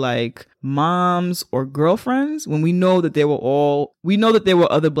are like moms or girlfriends, when we know that there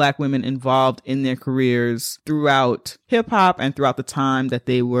were other black women involved in their careers throughout hip hop and throughout the time that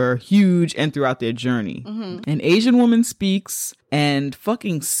they were huge and throughout their journey. An Asian woman speaks, and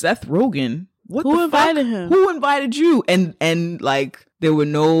fucking Seth Rogen. Who invited him? Who invited you? And like, there were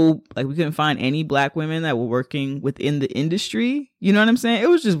no, like, we couldn't find any black women that were working within the industry. You know what I'm saying? It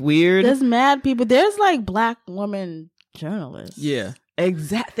was just weird. There's mad people. There's like black women journalists. Yeah.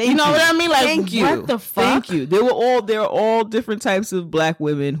 Exactly. You know what I mean? Like, thank you. What the fuck? Thank you. There were all different types of black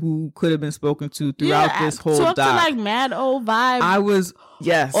women who could have been spoken to throughout this whole talk doc. to like Mad Old Vibe.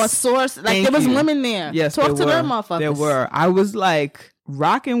 Yes. Or Source. Like, there was women there. Yes, talk to them motherfuckers. There were. I was like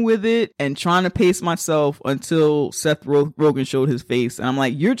rocking with it and trying to pace myself until Seth Rogen showed his face, and I'm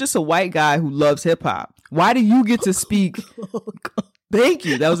like, you're just a white guy who loves hip hop. Why do you get to speak? Thank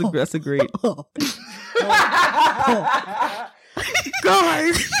you. That's a great.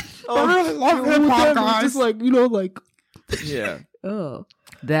 Guys, I really love hip hop, guys. Just like, you know, like, yeah. Oh,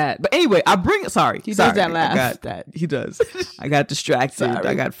 that. But anyway, he does that laugh. He does. I got distracted.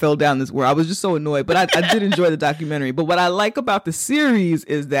 I fell down this world. I was just so annoyed, but I did enjoy the documentary. But what I like about the series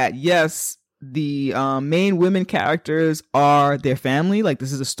is that, yes, the main women characters are their family. Like,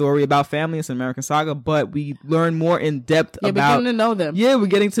 this is a story about family. It's an American Saga, but we learn more in depth about. We're getting to know them. Yeah, we're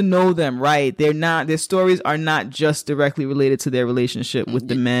getting to know them. Right? Their stories are not just directly related to their relationship with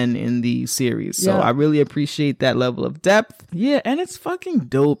the men in the series. So I really appreciate that level of depth. Yeah, and it's fucking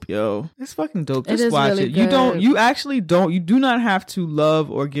dope, yo. It's fucking dope. Just watch it. You do not have to love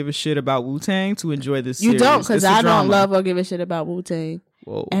or give a shit about Wu-Tang to enjoy this series. You don't, because I don't love or give a shit about Wu-Tang.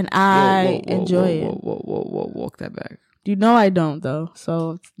 Whoa. And I enjoy it. Whoa, walk that back. You know I don't, though.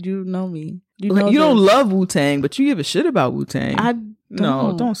 So you know me. You don't love Wu-Tang, but you give a shit about Wu-Tang. I don't.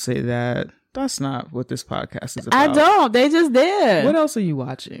 No, don't say that. That's not what this podcast is about. I don't. They just there. What else are you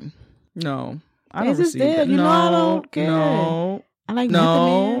watching? No, I don't just there. You know I don't care. No, I like Method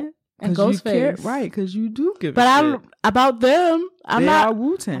Man and Ghostface. Right, because you do give a shit. But about them, I'm not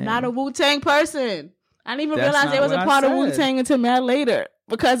Wu-Tang. I'm not a Wu-Tang person. I didn't even realize they was a part of Wu-Tang until mad later.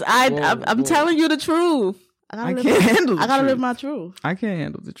 Because I'm telling you the truth. I gotta live my truth. I can't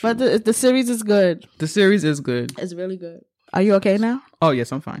handle the truth. But the series is good. The series is good. It's really good. Are you okay now? Oh,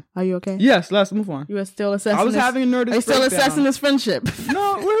 yes, I'm fine. Are you okay? Yes, let's move on. You are still assessing I was having a nerdist. Are you still assessing this friendship?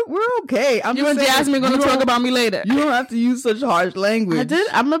 No, we're okay. You and Jasmine going to talk about me later. You don't have to use such harsh language. I did.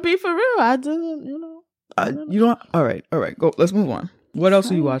 I'm going to be for real. I didn't, you know. You don't. All right. Go. Let's move on. What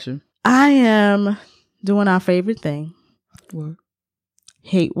else are you watching? I am doing our favorite thing. What?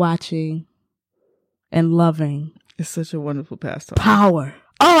 Hate watching and loving. It's such a wonderful pastime. Power.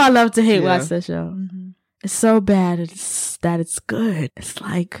 Oh, I love to hate watch that show. Mm-hmm. It's so bad that it's good. It's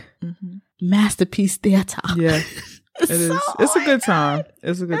like masterpiece theater. Yeah. It is. It's a good time.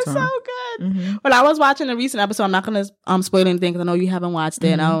 It's a good time. It's so good. Mm-hmm. Well, I was watching a recent episode. I'm not going to spoil anything because I know you haven't watched it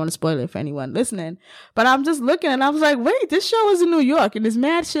and I don't want to spoil it for anyone listening. But I'm just looking and I was like, wait, this show is in New York and there's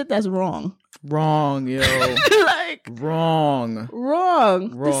mad shit that's wrong. Wrong, yo. Like, wrong.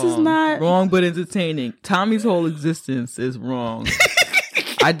 This is not wrong, but entertaining. Tommy's whole existence is wrong.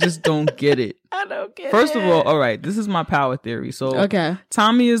 I just don't get it. I don't get it. First of all right, this is my power theory. So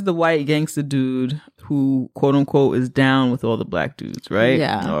Tommy is the white gangster dude who, quote unquote, is down with all the black dudes, right?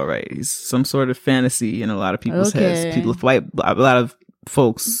 Yeah. All right. He's some sort of fantasy in a lot of people's heads. A lot of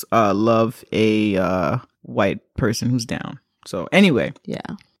folks love a white person who's down. So anyway. Yeah.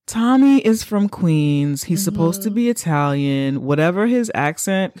 Tommy is from Queens. He's supposed to be Italian. Whatever his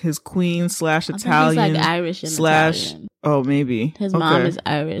accent, his Queen/Italian. He's like Irish and Italian. Oh, maybe. His mom is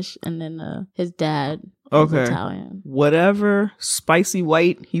Irish and then his dad is Italian. Whatever spicy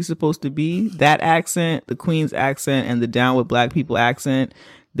white he's supposed to be, that accent, the Queen's accent, and the down with black people accent,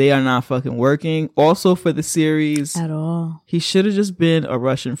 they are not fucking working. Also for the series. At all. He should have just been a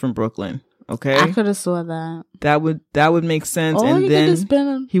Russian from Brooklyn. Okay, I could have saw that. That would make sense, and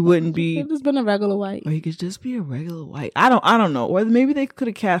then he wouldn't be. He could just been a regular white. Or he could just be a regular white. I don't know. Or maybe they could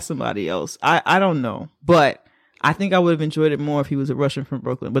have cast somebody else. I don't know. But I think I would have enjoyed it more if he was a Russian from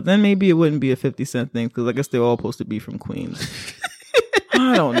Brooklyn. But then maybe it wouldn't be a 50 Cent thing because I guess they're all supposed to be from Queens.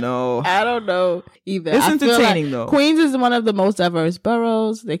 I don't know. I don't know either. It's entertaining though. Queens is one of the most diverse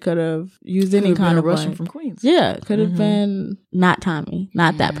boroughs. They could have used any kind of Russian from Queens. Yeah, could have been not Tommy,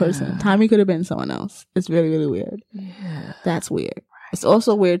 not that person. Tommy could have been someone else. It's really, really weird. Yeah, that's weird. It's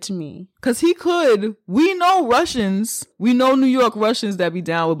also weird to me. Because we know Russians, we know New York Russians that be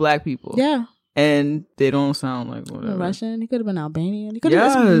down with black people. Yeah. And they don't sound like whatever. Russian. He could have been Albanian. He could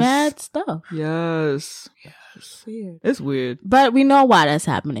have been some mad stuff. Yes. It's weird. It's weird. But we know why that's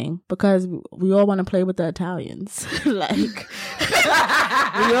happening. Because we all want to play with the Italians. Like,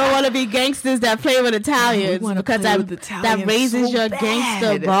 we all want to be gangsters that play with Italians. Because that raises your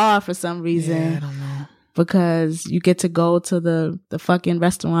gangster bar for some reason. Yeah, I don't know. Because you get to go to the fucking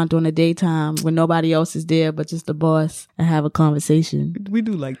restaurant during the daytime when nobody else is there but just the boss and have a conversation. We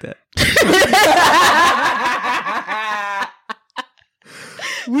do like that.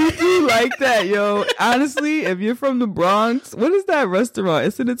 We do like that, yo. Honestly, if you're from the Bronx, what is that restaurant?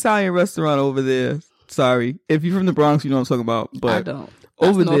 It's an Italian restaurant over there. Sorry. If you're from the Bronx, you know what I'm talking about. But I don't.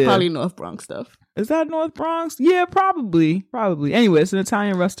 That's there. Probably North Bronx stuff. Is that North Bronx? Yeah, probably. Anyway, it's an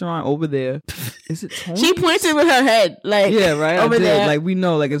Italian restaurant over there. Is it Tony's? She pointed with her head. Like, yeah, right? Over there. Like, we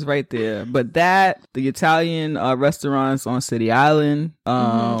know, like, it's right there. But the Italian restaurants on City Island.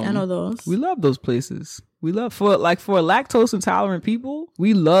 I know those. We love those places. We love, for lactose intolerant people,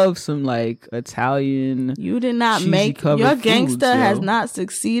 we love some, like, Italian. You did not make, your gangster has not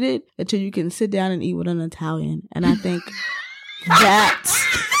succeeded until you can sit down and eat with an Italian. And I think that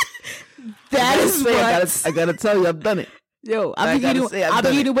is what I gotta tell you, I've done it. Yo, I've been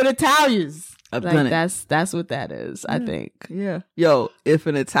eating with Italians. I've done it. That's what that is, I think. Yeah. Yo, if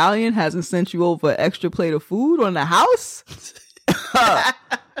an Italian hasn't sent you over an extra plate of food on the house,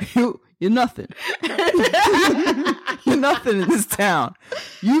 you're nothing. You're nothing in this town.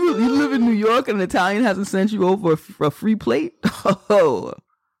 You live in New York and an Italian hasn't sent you over a free plate? Oh.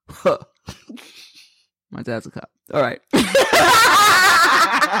 My dad's a cop. All right.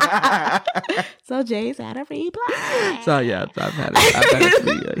 So Jay's had a free plate. So yeah, I've had a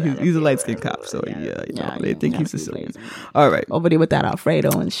free. He's a light skinned cop, so they think he's Sicilian. All right, over there with that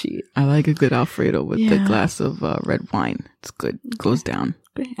Alfredo and shit. I like a good Alfredo with the glass of red wine. It's good. It goes down.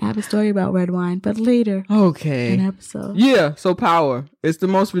 I have a story about red wine, but later. Okay. An episode. Yeah. So Power. It's the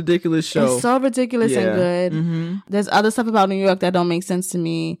most ridiculous show. It's so ridiculous and good. Mm-hmm. There's other stuff about New York that don't make sense to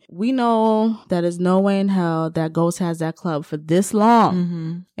me. We know that there's no way in hell that Ghost has that club for this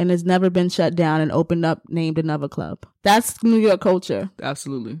long and has never been shut down and named another club. That's New York culture.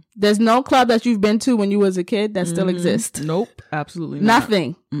 Absolutely. There's no club that you've been to when you was a kid that still exists. Nope. Absolutely not.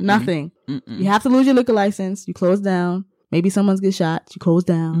 Nothing. Nothing. You have to lose your liquor license. You close down. Maybe someone's get shot. You close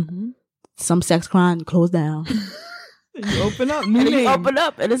down. Some sex crime. You close down. You open up. You open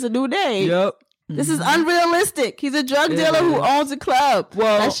up, and it's a new day. Yep. This is unrealistic. He's a drug dealer who owns a club.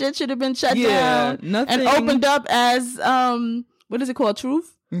 Well, that shit should have been shut down and opened up as what is it called?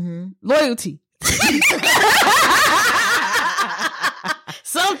 Truth? Loyalty.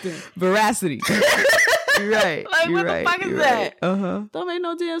 Something. Veracity. You're right. Like, You're what right. the fuck is You're that? Right. Don't make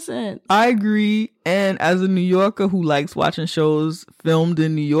no damn sense. I agree. And as a New Yorker who likes watching shows filmed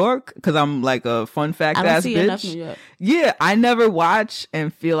in New York, because I'm like a fun fact ass bitch. Enough New York. Yeah, I never watch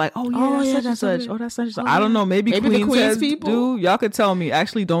and feel like, that's such and such. Oh, that's such and such. I don't know. Maybe the Queens people do. Y'all could tell me.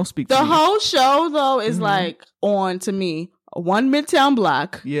 Actually, don't speak to me. The whole show though is like on to me. One Midtown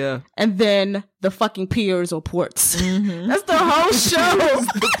block. Yeah. And then the fucking piers or ports. That's the whole show.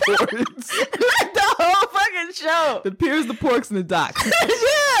 The ports. Like the whole fucking show. The piers, the ports, and the docks.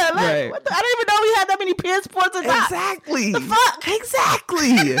 Yeah. Like, right. I didn't even know we had that many piers, ports, and docks. Exactly. The fuck?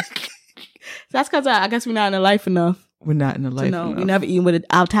 Exactly. That's because I guess we're not in the life enough. We're not in the life enough. We never eat with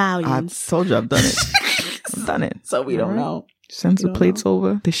Italians. I told you I've done it. I've done it. So we don't know. Send some plates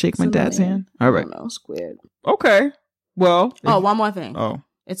over. They shake my dad's hand. All right. No, squared. Okay. Well. One more thing. Oh.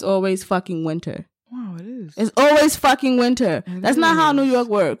 It's always fucking winter. Wow, it is. It's always fucking winter. That's not how New York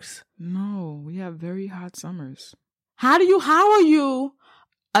works. No, we have very hot summers. How are you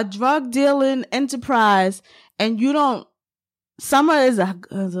a drug dealing enterprise and you don't, summer is a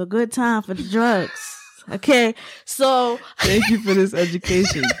good time for the drugs. Okay. So. Thank you for this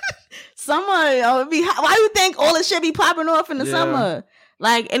education. Summer, it'd be hot. Why do you think all this shit be popping off in the summer?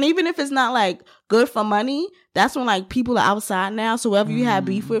 Like, and even if it's not like good for money, that's when like people are outside now. So whoever you have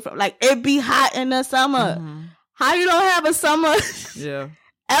beef with, like it be hot in the summer. How you don't have a summer?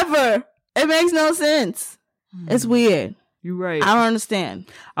 Ever? It makes no sense. It's weird. You're right. I don't understand.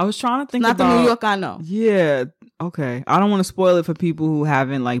 I was trying to think about the New York I know. Yeah. Okay. I don't want to spoil it for people who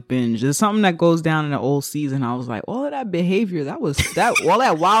haven't like binged. There's something that goes down in the old season. I was like, all of that behavior, all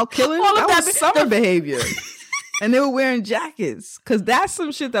that wild killing, that was summer behavior. And they were wearing jackets because that's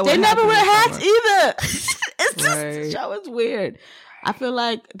some shit that they never wear hats either. It's just right. The show is weird. I feel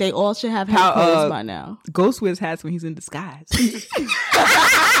like they all should have hat clothes by now. Ghost wears hats when he's in disguise.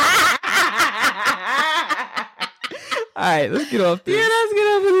 right, let's get off this. Yeah, let's get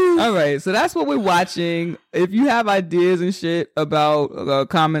off of this. All right, so that's what we're watching. If you have ideas and shit about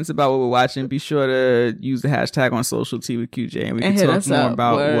comments about what we're watching, be sure to use the hashtag on social Tea with QJ, and we can talk more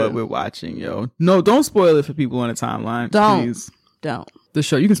about what we're watching, yo. No, don't spoil it for people on the timeline. Please. Don't. The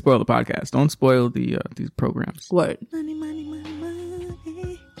show, you can spoil the podcast. Don't spoil these programs. Word. Money.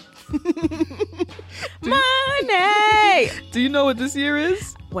 Money. Do you know what this year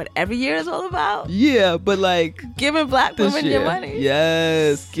is? What every year is all about? Yeah, but like giving black women your money.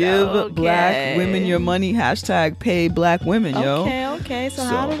 Yes, give black women your money. Hashtag pay black women, yo. Okay. So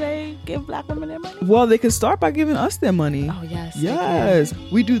how do they give black women their money? Well, they can start by giving us their money. Oh yes. Yes.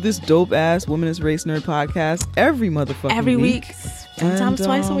 We do this dope ass Womenist Race Nerd podcast every motherfucking week. Sometimes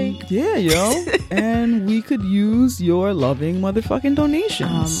twice a week. Yeah, yo. And we could use your loving motherfucking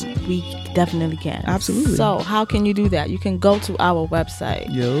donations. We definitely can. Absolutely. So how can you do that? You can go to our website,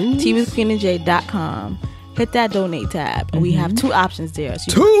 teawithqueenandj.com. Hit that donate tab, and we have 2 options there.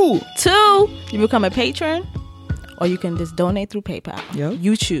 So you become a patron, or you can just donate through PayPal. Yep.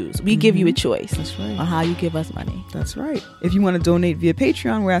 You choose. We give you a choice. That's right. On how you give us money. That's right. If you want to donate via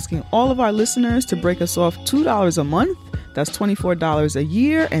Patreon, we're asking all of our listeners to break us off $2 a month. That's $24 a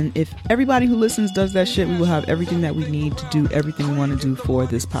year. And if everybody who listens does that shit, we will have everything that we need to do everything we want to do for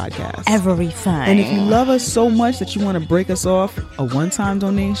this podcast. Everything. And if you love us so much that you want to break us off a one-time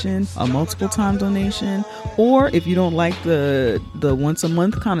donation, a multiple-time donation, or if you don't like the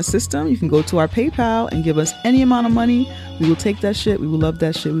once-a-month kind of system, you can go to our PayPal and give us any amount of money. We will take that shit. We will love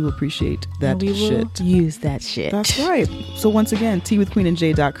that shit. We will appreciate that shit. We will use that shit. That's right. So once again,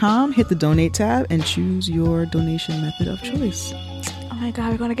 teawithqueenandj.com. Hit the donate tab and choose your donation method of choice. Oh my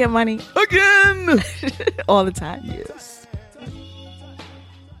God, we're going to get money. Again! All the time. Yes.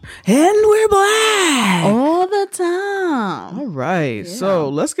 And we're black! All the time. All right. Yeah. So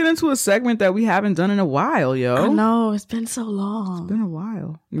let's get into a segment that we haven't done in a while, yo. I know. It's been so long. It's been a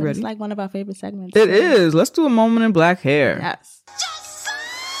while. You ready? It's like one of our favorite segments. It is. Let's do a moment in black hair. Yes.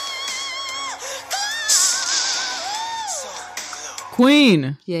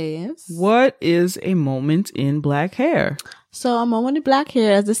 Queen. Yes. What is a moment in black hair? So a moment in black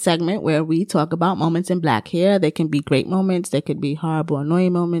hair is a segment where we talk about moments in black hair. They can be great moments. They could be horrible,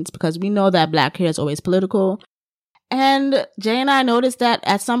 annoying moments, because we know that black hair is always political. And Jay and I noticed that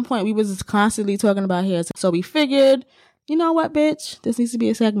at some point we was constantly talking about hair. So we figured, you know what, bitch? This needs to be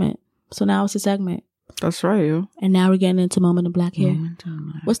a segment. So now it's a segment. That's right, yo. And now we're getting into moment in black hair.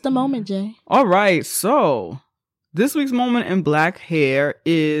 What's the moment, Jay? All right. So this week's moment in black hair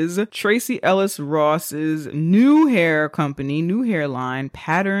is Tracee Ellis Ross's new hair company, new hairline,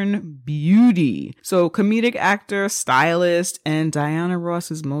 Pattern Beauty. So comedic actor, stylist, and Diana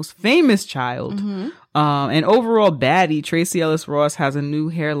Ross's most famous child. And overall baddie, Tracee Ellis Ross has a new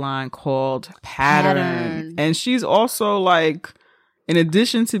hairline called Pattern. And she's also like, in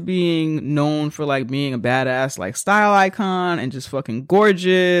addition to being known for like being a badass like style icon and just fucking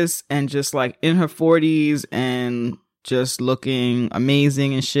gorgeous and just like in her 40s and just looking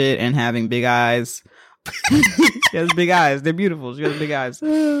amazing and shit and having big eyes. She has big eyes. They're beautiful. She has big eyes.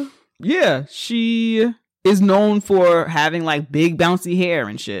 Yeah, she is known for having like big bouncy hair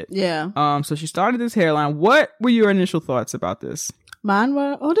and shit. Yeah. So she started this hairline. What were your initial thoughts about this? Mine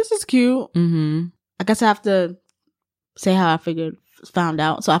were, oh, this is cute. I guess I have to say how I found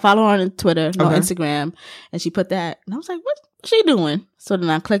out. So I follow her on Twitter, Instagram, and she put that, and I was like, what's she doing? So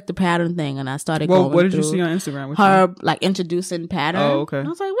then I clicked the Pattern thing, and I started going what did you see on Instagram? Her like introducing Pattern. Oh, okay. And I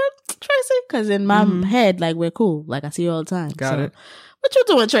was like, what, Tracee? Because in my head, like, we're cool. Like, I see you all the time. Got it. What you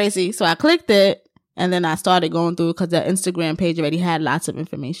doing, Tracee? So I clicked it, and then I started going through, because the Instagram page already had lots of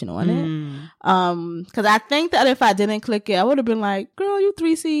information on it. Because I think that if I didn't click it, I would have been like, girl, you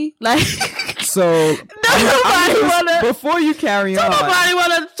 3C. Like, so before you carry on, nobody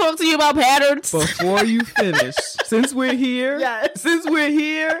want to talk to you about patterns. Before you finish, since we're here,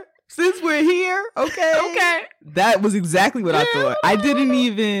 okay, that was exactly what I thought. I didn't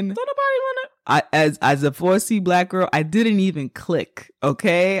even. Don't nobody want to. As a 4C black girl, I didn't even click.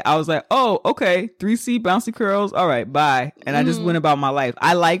 Okay, I was like, oh, okay, 3C bouncy curls. All right, bye. And I just went about my life.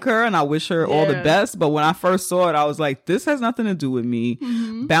 I like her and I wish her all the best. But when I first saw it, I was like, this has nothing to do with me.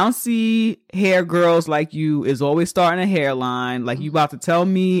 Bouncy hair girls like you is always starting a hairline. Like, you about to tell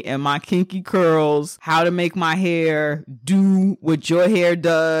me and my kinky curls how to make my hair do what your hair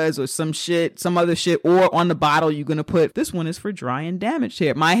does, or some other shit. Or on the bottle, you're gonna put, this one is for dry and damaged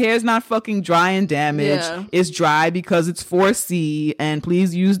hair. My hair is not fucking dry and damaged. It's dry because it's 4C and and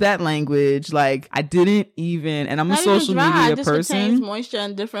please use that language. Like, I didn't even, and I'm not a social media just person. It retains moisture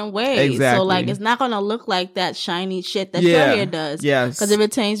in different ways. Exactly. So like, it's not gonna look like that shiny shit that your hair does. Yes. Because it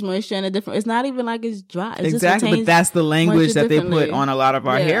retains moisture in a different. It's not even like it's dry. It exactly. Just but that's the language that they differently. put on a lot of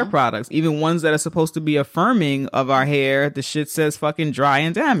our hair products. Even ones that are supposed to be affirming of our hair, the shit says fucking dry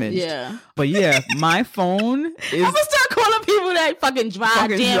and damaged. Yeah. But yeah, my phone is. I'm gonna start calling people that fucking dry,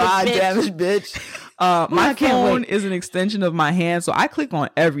 damaged bitch. My phone is an extension of my hand, so I click on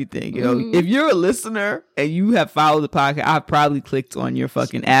everything. You know, if you're a listener and you have followed the podcast, I've probably clicked on your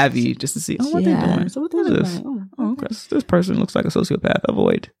fucking Avi just to see what they're doing. So what is this? Oh, okay. This person looks like a sociopath.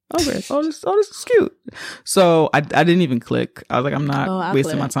 Avoid. Okay. Oh, this is cute. So I didn't even click. I was like, I'm not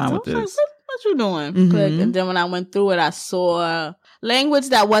wasting my time with this. Like, what you doing? Click. And then when I went through it, I saw language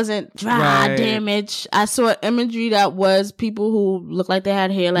that wasn't dry, damaged. I saw imagery that was people who looked like they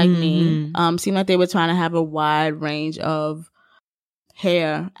had hair like me. Seemed like they were trying to have a wide range of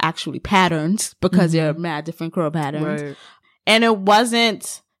hair, actually patterns, because they're mad different curl patterns. Right. And it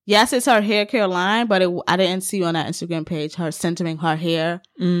wasn't, yes, it's her hair care line, but I didn't see on that Instagram page her centering her hair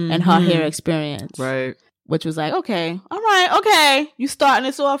and her hair experience. Right. Which was like, okay, all right, okay, you starting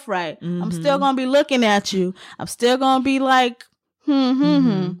this off right. I'm still gonna be looking at you. I'm still gonna be like, with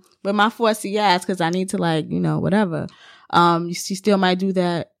my 4C ass, because I need to, like, you know, whatever. She still might do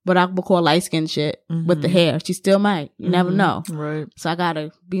that, what I would call light skin shit with the hair. She still might. You never know. Right. So I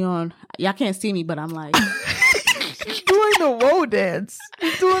gotta be on. Y'all can't see me, but I'm like. Doing the whoa dance.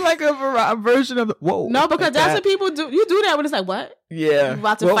 You're doing like a version of the whoa. No, because like that's what people do. You do that when it's like, what? Yeah. You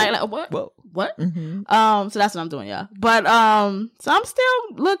about to fight, like, what? Whoa. What? So that's what I'm doing, yeah. But so I'm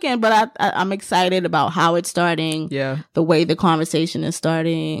still looking, but I'm excited about how it's starting. Yeah. The way the conversation is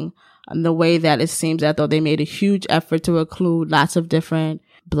starting, and the way that it seems that though they made a huge effort to include lots of different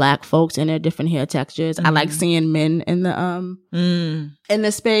Black folks in their different hair textures. I like seeing men in the in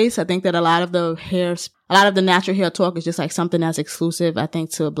the space. I think that a lot of the natural hair talk is just like something that's exclusive, I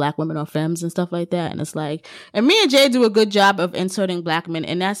think, to Black women or femmes and stuff like that. And it's like, and me and Jay do a good job of inserting Black men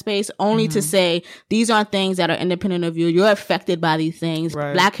in that space, only to say these aren't things that are independent of you. You're affected by these things.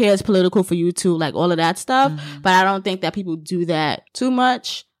 Right. Black hair is political for you too, like all of that stuff. But I don't think that people do that too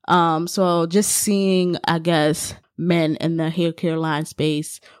much. So just seeing, I guess, men in the hair care line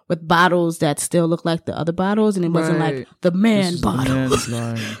space with bottles that still look like the other bottles, and it wasn't like the man bottle.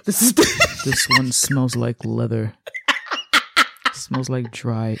 This one smells like leather. Smells like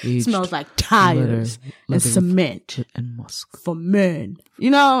dry aged. Smells like tires and cement and musk for men. You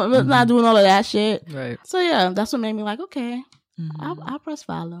know, not doing all of that shit. Right. So yeah, that's what made me like, okay. I'll press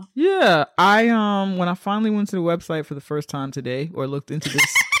follow. Yeah, I when I finally went to the website for the first time today, or looked into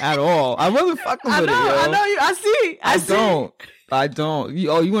this at all, I wasn't fucking with it. I know you. I don't. You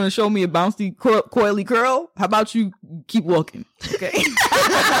want to show me a bouncy coily curl? How about you keep walking? Okay.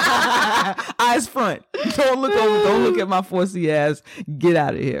 Eyes front. Don't look over. Don't look at my 4C ass. Get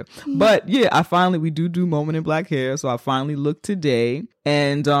out of here. But yeah, we do Moment in Black hair. So I finally looked today,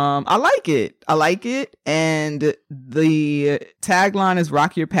 and I like it. And the tagline is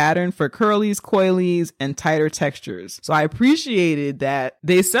rock your pattern for curlies, coilies, and tighter textures. So I appreciated that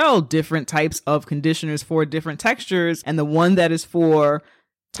they sell different types of conditioners for different textures, and the one that is for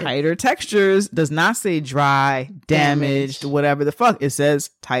tighter textures does not say dry, damaged, whatever the fuck. It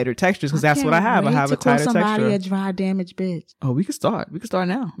says tighter textures, because that's what I have. I have a tighter texture. Somebody a dry, damaged bitch. Oh, we can start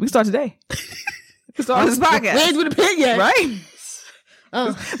now. We can start today. We can start this podcast. We ain't with the pit yet, right?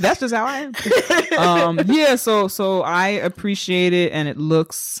 Oh. That's just how I am. Yeah, so I appreciate it, and it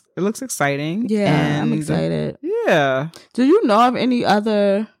looks exciting. Yeah, I'm excited. Yeah. Do you know of any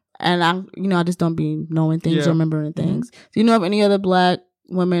other? And I just don't be knowing things or remembering things. Do you know of any other Black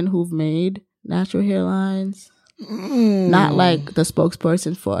women who've made natural hairlines? Not like the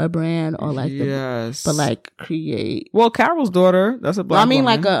spokesperson for a brand or like but like create. Well, Carol's daughter, that's a Black woman.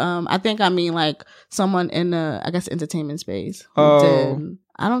 Like I mean like someone in the, I guess, entertainment space who did.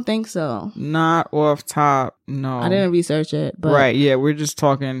 I don't think so. Not off top, no. I didn't research it, but right, yeah, we're just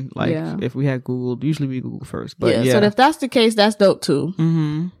talking like if we had Googled. Usually we Google first, but so if that's the case, that's dope too.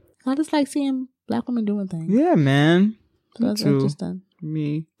 I just like seeing Black women doing things. Yeah, man. So that's interesting.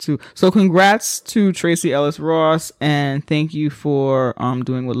 Me too. So congrats to Tracy Ellis Ross, and thank you for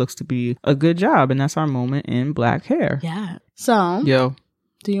doing what looks to be a good job, and that's our moment in Black hair. Yeah. So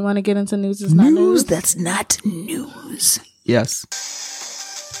do you want to get into news that's not news? News that's not news. Yes.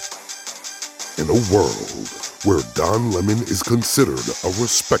 In a world where Don Lemon is considered a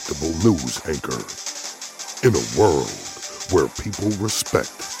respectable news anchor, in a world where people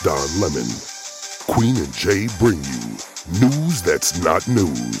respect Don Lemon, Queen and Jay bring you news that's not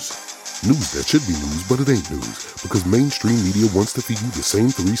news. News that should be news, but it ain't news, because mainstream media wants to feed you the same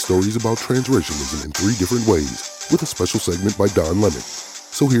 3 stories about transracialism in 3 different ways, with a special segment by Don Lemon.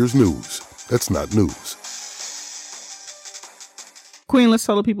 So here's news that's not news. Queen, let's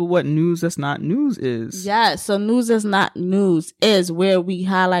tell the people what news that's not news is. Yes, so news that's not news is where we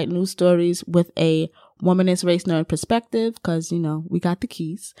highlight news stories with a womanist race nerd perspective, because, you know, we got the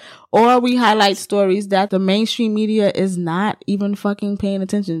keys. Or we highlight stories that the mainstream media is not even fucking paying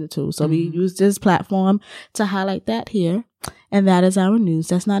attention to. So we use this platform to highlight that here. And that is our news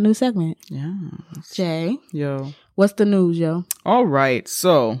that's not news segment. Yeah. Jay. Yo. What's the news, yo? All right.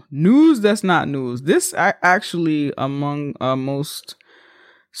 So, news that's not news. This actually, among most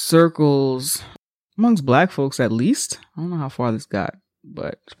circles, amongst black folks at least, I don't know how far this got,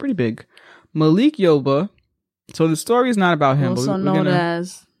 but it's pretty big. Malik Yoba. So the story is not about him. Also known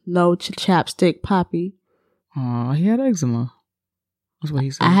as No Chapstick Poppy. He had eczema. That's what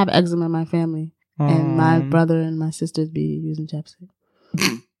he said. I have eczema in my family. And my brother and my sisters be using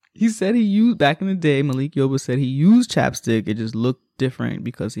chapstick. He said he used, back in the day, Malik Yoba said he used chapstick. It just looked different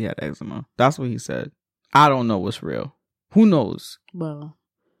because he had eczema. That's what he said. I don't know what's real. Who knows? Well,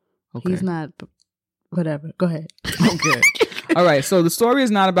 okay. He's not, whatever. Go ahead. Okay. All right. So the story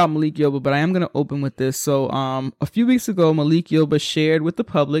is not about Malik Yoba, but I am going to open with this. So a few weeks ago, Malik Yoba shared with the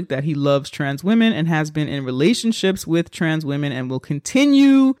public that he loves trans women and has been in relationships with trans women and will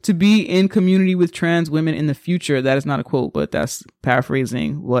continue to be in community with trans women in the future. That is not a quote, but that's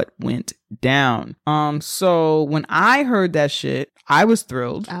paraphrasing what went down. So when I heard that shit, I was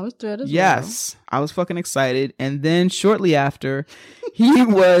thrilled. I was thrilled as well. Yes. I was fucking excited. And then shortly after, he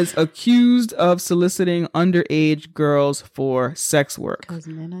was accused of soliciting underage girls for sex work. Because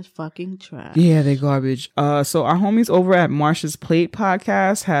men are fucking trash. Yeah, they garbage. So our homies over at Marsha's Plate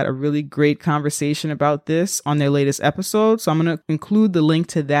podcast had a really great conversation about this on their latest episode. So I'm going to include the link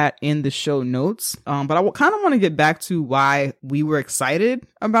to that in the show notes. But I kind of want to get back to why we were excited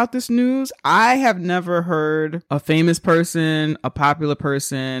about this news. I have never heard a famous person, a popular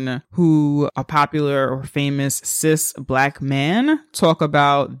person a popular or famous cis black man talk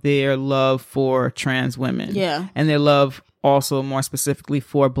about their love for trans women. Yeah. And their love also more specifically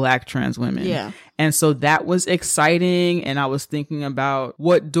for black trans women. Yeah. And so that was exciting. And I was thinking about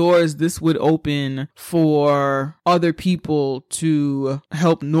what doors this would open for other people to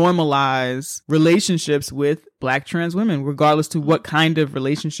help normalize relationships with black trans women, regardless to what kind of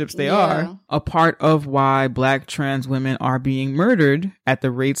relationships they are. A part of why black trans women are being murdered at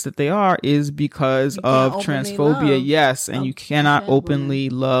the rates that they are is because of transphobia. Yes. And you cannot openly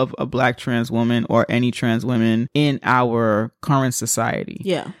love a black trans woman or any trans women in our current society.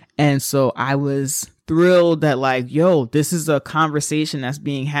 Yeah. And so I was thrilled that this is a conversation that's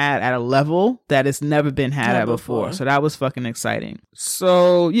being had at a level that it's never been had at before. So that was fucking exciting.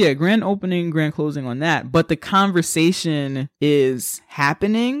 So yeah, grand opening, grand closing on that. But the conversation is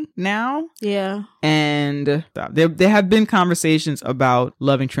happening now. Yeah. And there have been conversations about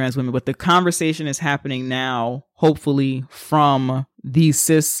loving trans women, but the conversation is happening now, hopefully from these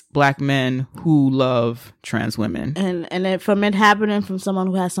cis black men who love trans women. And then from it happening from someone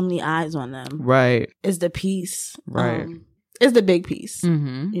who has so many eyes on them. Right. Is the piece. Right. Is the big piece, you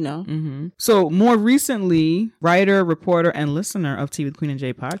know? Mm-hmm. So more recently, writer, reporter, and listener of Tea with Queen and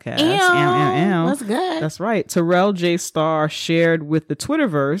Jay podcast. That's good. That's right. Terrell J. Starr shared with the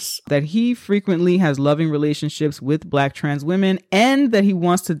Twitterverse that he frequently has loving relationships with black trans women and that he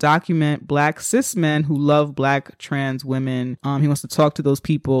wants to document black cis men who love black trans women. He wants to talk to those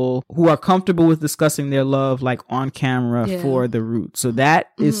people who are comfortable with discussing their love on camera for the root. So that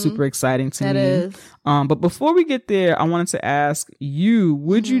is super exciting to me. Is. But before we get there, I wanted to ask you,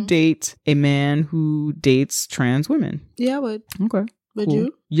 would you date a man who dates trans women? Yeah, I would. Okay. Would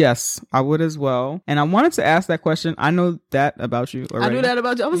you? Yes, I would as well. And I wanted to ask that question. I know that about you already. I knew that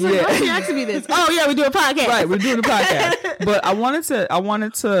about you. I was like, why are you asking me this? Oh yeah, we do a podcast. Right, we're doing a podcast. But I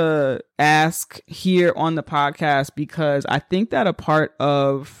wanted to ask here on the podcast because I think that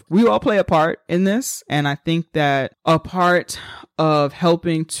we all play a part in this. And I think that a part of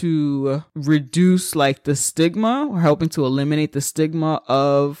helping to reduce the stigma or helping to eliminate the stigma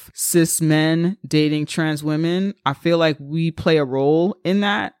of cis men dating trans women, I feel like we play a role in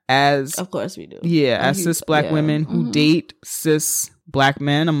that. Of course we do. Yeah, as cis black women who date cis black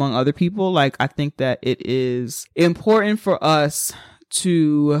men, among other people. I think that it is important for us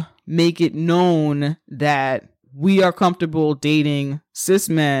to make it known that we are comfortable dating cis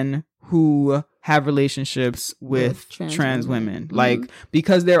men who have relationships with trans women.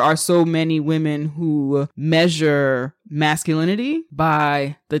 Because there are so many women who measure masculinity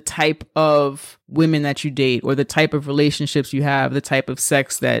by the type of women that you date or the type of relationships you have, the type of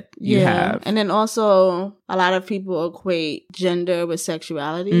sex that you have. And then also a lot of people equate gender with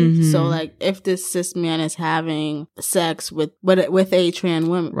sexuality. So like if this cis man is having sex with a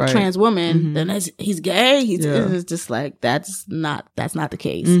trans woman, then he's gay. It's just like that's not the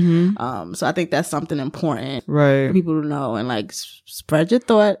case. So I think that's something important for people to know and like spread your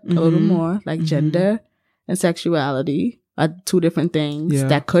thought a little more. Like gender and sexuality are two different things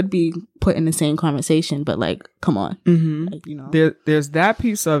that could be put in the same conversation, but like, come on. Like, you know, there's that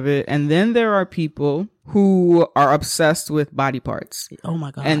piece of it. And then there are people who are obsessed with body parts. Oh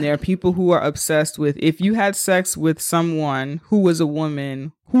my God. And there are people who are obsessed with, if you had sex with someone who was a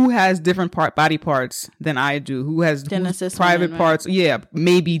woman who has different body parts than I do, who has private parts,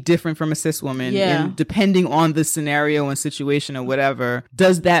 maybe different from a cis woman, and depending on the scenario and situation or whatever,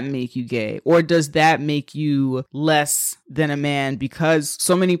 does that make you gay? Or does that make you less than a man? Because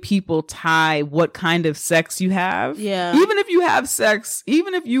so many people tie what kind of sex you have. Yeah. Even if you have sex,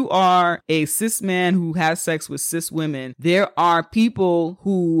 even if you are a cis man who has sex with cis women, there are people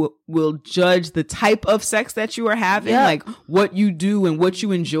who will judge the type of sex that you are having, like what you do and what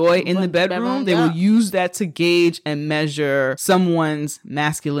you enjoy in the bedroom. They will use that to gauge and measure someone's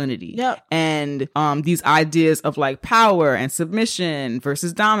masculinity. And these ideas of like power and submission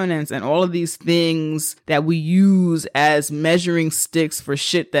versus dominance and all of these things that we use as measuring sticks for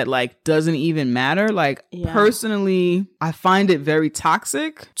shit that like doesn't even matter. Like personally, I find it very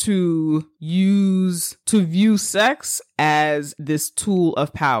toxic to view sex as this tool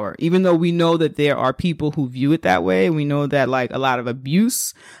of power, even though we know that there are people who view it that way. We know that like a lot of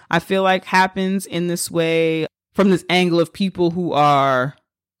abuse, I feel like, happens in this way from this angle of people who are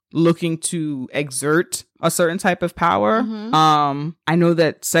looking to exert a certain type of power. I know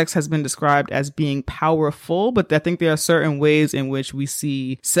that sex has been described as being powerful, but I think there are certain ways in which we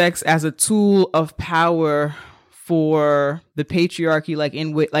see sex as a tool of power for the patriarchy, like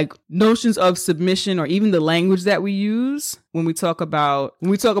in like notions of submission, or even the language that we use when we talk about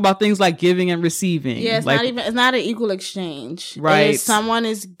things like giving and receiving. Yeah, it's like, it's not an equal exchange. Right. Someone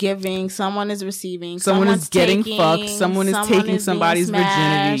is giving, someone is receiving, someone is getting fucked, someone is taking somebody's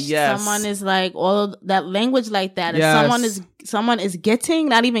virginity. Yes. Someone is like all of that language like that. Yes. Someone is getting,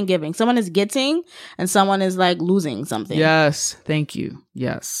 not even giving. Someone is getting and someone is like losing something. Yes. Thank you.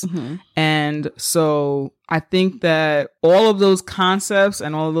 Yes. And so I think that all of those concepts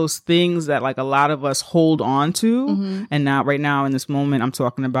and all of those things that like a lot of us hold on to, and now right now in this moment, I'm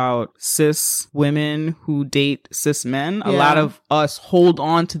talking about cis women who date cis men. A lot of us hold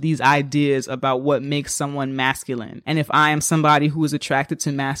on to these ideas about what makes someone masculine. And if I am somebody who is attracted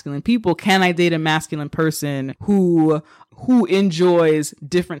to masculine people, can I date a masculine person who enjoys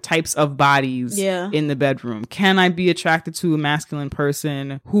different types of bodies in the bedroom? Can I be attracted to a masculine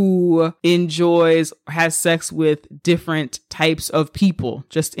person who has sex with different types of people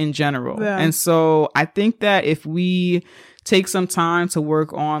just in general? And so I think that if we take some time to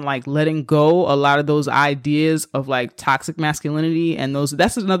work on like letting go a lot of those ideas of like toxic masculinity, and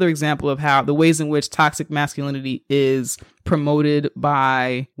that's another example of how the ways in which toxic masculinity is promoted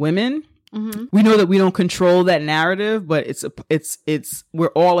by women. We know that we don't control that narrative, but we're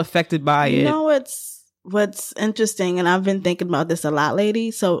all affected by it. You know what's interesting, and I've been thinking about this a lot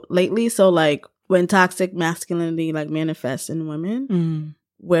lately. So like when toxic masculinity like manifests in women,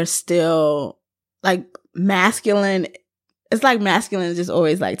 we're still like masculine. It's like masculine is just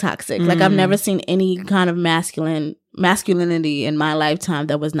always like toxic. Like I've never seen any kind of masculinity in my lifetime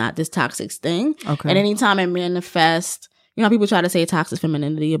that was not this toxic thing. Okay. And anytime it manifests, you know, people try to say toxic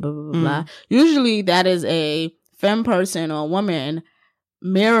femininity, blah, blah, blah, blah. Usually that is a femme person or a woman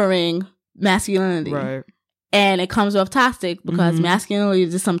mirroring masculinity. Right. And it comes off toxic because masculinity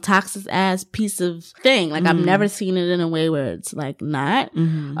is just some toxic ass piece of thing. Like I've never seen it in a way where it's like not. So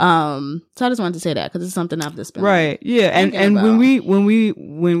I just wanted to say that because it's something I've just been right. Yeah. And when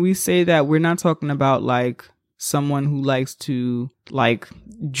we say that, we're not talking about like someone who likes to like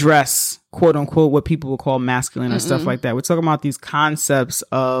dress, quote unquote, what people will call masculine or stuff like that. We're talking about these concepts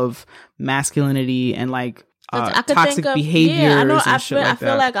of masculinity and like toxic behaviors and shit like that. I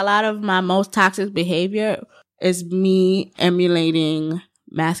feel like a lot of my most toxic behavior is me emulating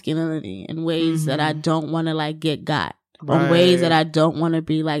masculinity in ways that I don't want to like get got. Right. In ways that I don't want to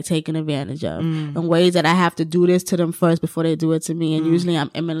be like taken advantage of. In ways that I have to do this to them first before they do it to me. And usually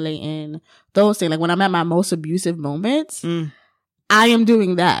I'm emulating those things. Like when I'm at my most abusive moments, I am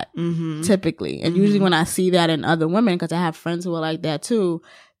doing that typically. And usually when I see that in other women, because I have friends who are like that too,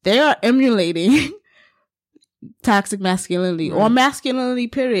 they are emulating toxic masculinity or masculinity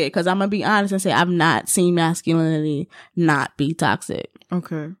period, because I'm gonna be honest and say I've not seen masculinity not be toxic.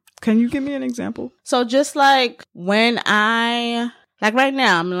 Okay, can you give me an example? So just like when like right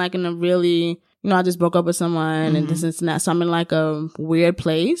now I'm like in a really, I just broke up with someone and this and that, so I'm in like a weird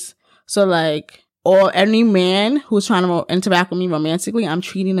place. So like, or any man who's trying to interact with me romantically, I'm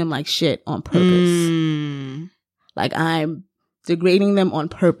treating them like shit on purpose. Like I'm degrading them on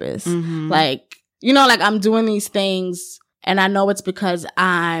purpose. Like, like I'm doing these things and I know it's because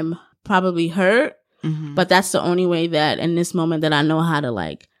I'm probably hurt, but that's the only way that in this moment that I know how to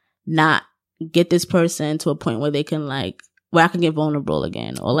like not get this person to a point where they can like, where I can get vulnerable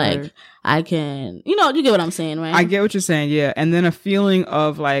again, or like I can, you get what I'm saying, right? I get what you're saying, yeah. And then a feeling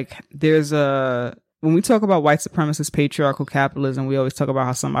of like, when we talk about white supremacist patriarchal capitalism, we always talk about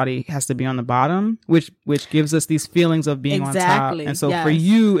how somebody has to be on the bottom, which gives us these feelings of being on top. And so for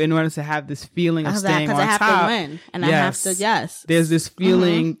you, in order to have this feeling of staying on top, because I have to win, and I have to, there's this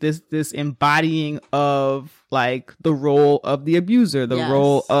feeling, this embodying of like the role of the abuser, the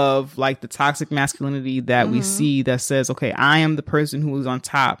role of like the toxic masculinity that we see that says, okay, I am the person who is on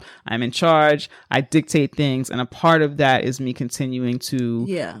top. I'm in charge. I dictate things. And a part of that is me continuing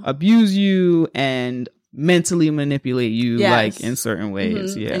to abuse you and mentally manipulate you like in certain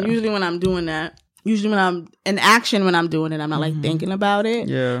ways. Yeah. And usually when I'm doing that, when I'm in action, when I'm doing it, I'm not like thinking about it.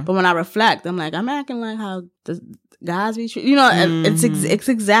 Yeah. But when I reflect, I'm like, I'm acting like how the guys be treated. It's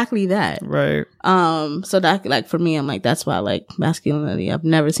exactly that. Right. So that like for me, I'm like, that's why like masculinity, I've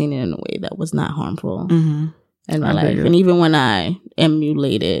never seen it in a way that was not harmful in my life. And even when I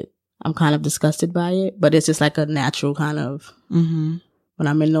emulate it, I'm kind of disgusted by it. But it's just like a natural kind of when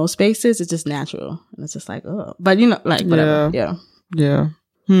I'm in those spaces, it's just natural. And it's just like, oh. But like whatever. Yeah. Yeah.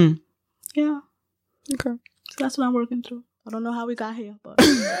 Yeah. Okay. So that's what I'm working through. I don't know how we got here, but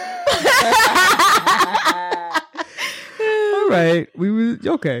all right.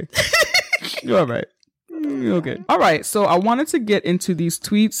 Okay. You're all right. Okay. All right. So I wanted to get into these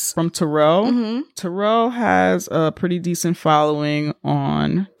tweets from Terrell. Terrell has a pretty decent following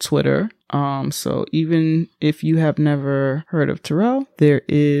on Twitter. So even if you have never heard of Terrell, there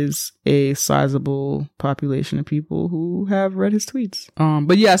is a sizable population of people who have read his tweets.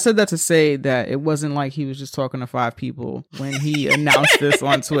 But yeah, I said that to say that it wasn't like he was just talking to 5 people when he announced this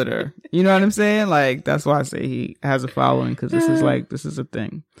on Twitter. You know what I'm saying? Like, that's why I say he has a following, because this is a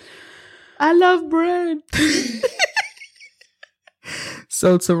thing. I love bread.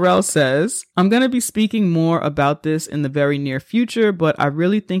 So Terrell says, I'm going to be speaking more about this in the very near future, but I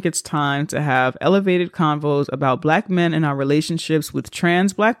really think it's time to have elevated convos about Black men and our relationships with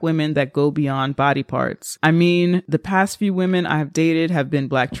trans Black women that go beyond body parts. I mean, the past few women I have dated have been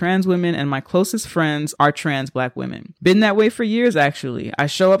Black trans women, and my closest friends are trans Black women. Been that way for years, actually. I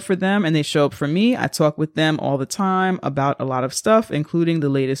show up for them and they show up for me. I talk with them all the time about a lot of stuff, including the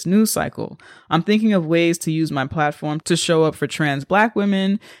latest news cycle. I'm thinking of ways to use my platform to show up for trans Black women,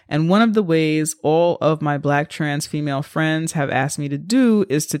 and one of the ways all of my Black trans female friends have asked me to do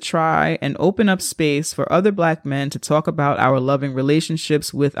is to try and open up space for other Black men to talk about our loving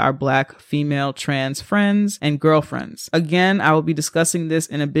relationships with our Black female trans friends and girlfriends. Again, I will be discussing this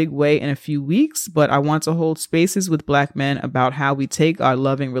in a big way in a few weeks, but I want to hold spaces with Black men about how we take our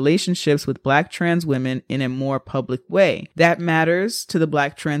loving relationships with Black trans women in a more public way that matters to the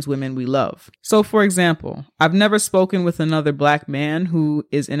Black trans women we love. So for example, I've never spoken with another Black man who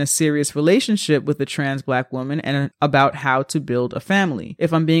is in a serious relationship with a trans Black woman and about how to build a family.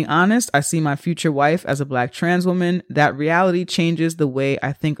 If I'm being honest, I see my future wife as a Black trans woman. That reality changes the way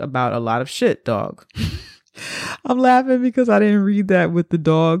I think about a lot of shit, dog. I'm laughing because I didn't read that with the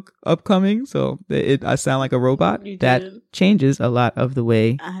dog upcoming, so I sound like a robot. That changes a lot of the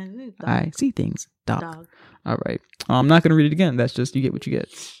way I see things, dog. All right. I'm not going to read it again. That's just, you get what you get.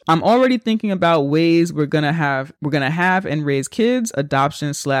 I'm already thinking about ways we're going to have and raise kids, adoption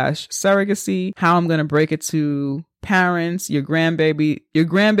 / surrogacy, how I'm going to break it to parents. Your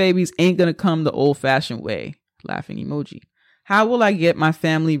grandbabies ain't going to come the old fashioned way. Laughing emoji. How will I get my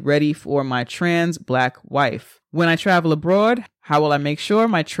family ready for my trans Black wife? When I travel abroad, how will I make sure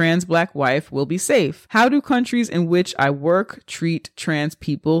my trans Black wife will be safe? How do countries in which I work treat trans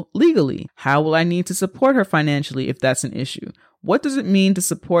people legally? How will I need to support her financially if that's an issue? What does it mean to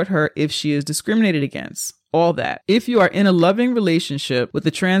support her if she is discriminated against? all that. If you are in a loving relationship with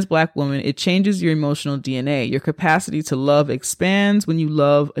a trans black woman, it changes your emotional DNA. Your capacity to love expands when you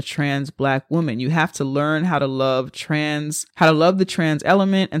love a trans black woman. You have to learn how to love the trans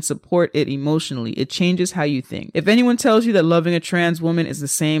element and support it emotionally. It changes how you think. If anyone tells you that loving a trans woman is the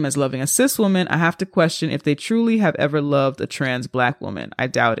same as loving a cis woman, I have to question if they truly have ever loved a trans black woman. I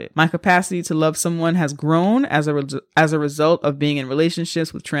doubt it. My capacity to love someone has grown as a result of being in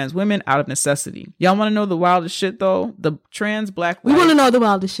relationships with trans women out of necessity. Y'all want to know the wildest shit though? The trans black wife. We want to know the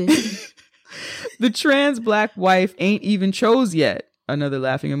wildest shit. The trans black wife ain't even chose yet. Another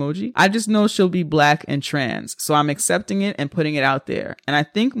laughing emoji. I just know she'll be black and trans, so I'm accepting it and putting it out there. And I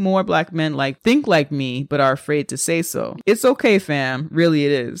think more black men think like me, but are afraid to say so. It's okay, fam. Really,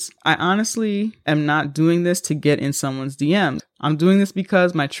 it is. I honestly am not doing this to get in someone's DMs. I'm doing this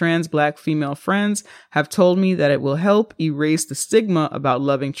because my trans black female friends have told me that it will help erase the stigma about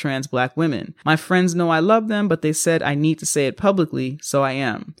loving trans black women. My friends know I love them, but they said I need to say it publicly, so I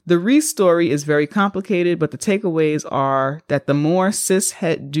am. The Reese story is very complicated, but the takeaways are that the more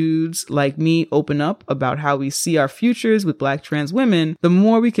cis-het dudes like me open up about how we see our futures with black trans women, the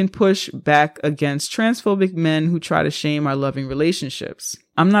more we can push back against transphobic men who try to shame our loving relationships.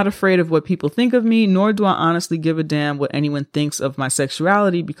 I'm not afraid of what people think of me, nor do I honestly give a damn what anyone thinks of my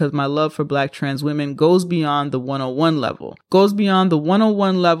sexuality, because my love for black trans women goes beyond the 101 level. Goes beyond the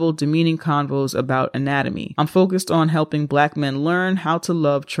 101 level demeaning convos about anatomy. I'm focused on helping black men learn how to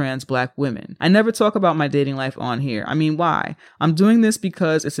love trans black women. I never talk about my dating life on here. I mean, why? I'm doing this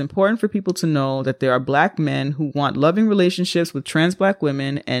because it's important for people to know that there are black men who want loving relationships with trans black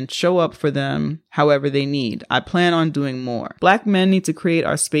women and show up for them however they need. I plan on doing more. Black men need to create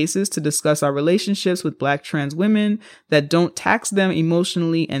our spaces to discuss our relationships with black trans women that don't tax them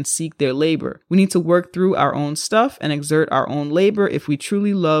emotionally and seek their labor. We need to work through our own stuff and exert our own labor if we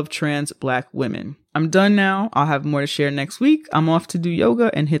truly love trans black women. I'm done now. I'll have more to share next week. I'm off to do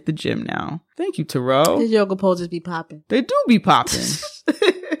yoga and hit the gym now. Thank you, Terrell. His yoga poses be popping. They do be popping.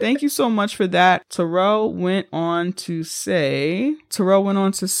 Thank you so much for that. Terrell went on to say, so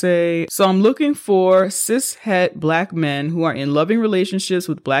I'm looking for cis-het black men who are in loving relationships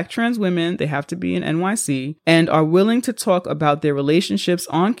with black trans women, they have to be in NYC, and are willing to talk about their relationships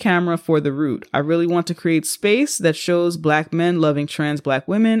on camera for the root. I really want to create space that shows black men loving trans black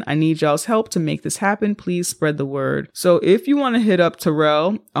women. I need y'all's help to make this happen. Please spread the word. So if you want to hit up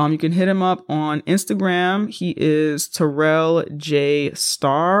Terrell, you can hit him up on Instagram. He is Terrell J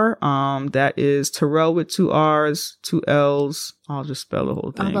Star. That is Terrell with 2 R's, 2 L's. I'll just spell the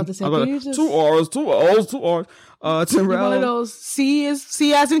whole thing. I'm about to say, 2 R's, 2 L's, 2 R's. Terrell. One of those C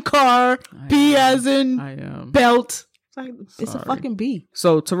as in car, B as in belt. It's a fucking B.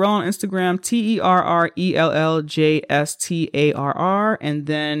 So Terrell on Instagram, TerrellJSTARR, and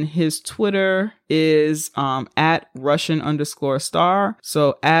then his Twitter is at Russian_star.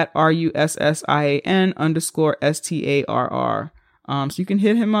 So at RUSSIAN_STARR. So you can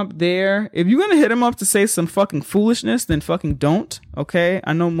hit him up there. If you're going to hit him up to say some fucking foolishness, then fucking don't. Okay.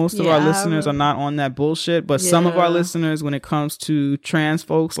 I know most of our listeners are not on that bullshit, but some of our listeners, when it comes to trans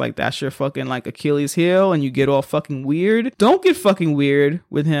folks, like that's your fucking like Achilles heel and you get all fucking weird. Don't get fucking weird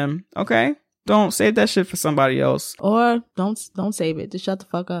with him. Okay. Don't save that shit for somebody else. Or don't save it. Just shut the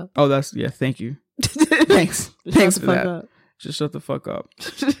fuck up. Oh, thank you. Thanks for that. Up. Just shut the fuck up.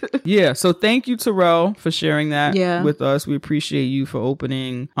 Yeah. So thank you, Terrell, for sharing that with us. We appreciate you for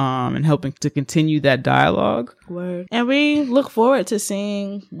opening and helping to continue that dialogue. Word. And we look forward to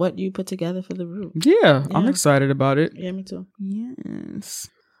seeing what you put together for the root. Yeah. I'm excited about it. Yeah, me too. Yes.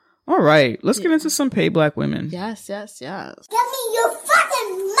 All right. Let's get into some Pay Black Women. Yes. Give me your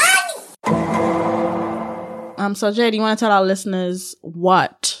fucking money! So Jay, do you want to tell our listeners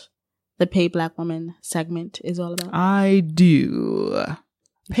what the Pay Black Women segment is all about? I do.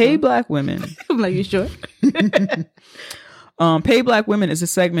 Pay Black Women. I'm like, you sure? Pay Black Women is a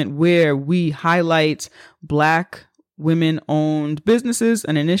segment where we highlight Black women-owned businesses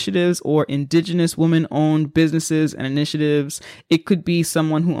and initiatives, or Indigenous women-owned businesses and initiatives. It could be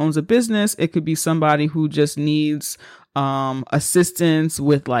someone who owns a business. It could be somebody who just needs assistance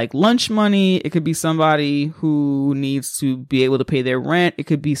with like lunch money. It could be somebody who needs to be able to pay their rent. It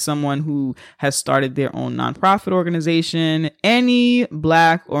could be someone who has started their own nonprofit organization. Any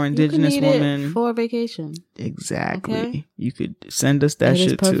Black or Indigenous woman it for vacation. Exactly. Okay? You could send us It that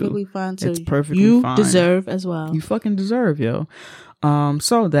shit too. It's perfectly fine. It's perfectly fine. You deserve as well. You fucking deserve, yo.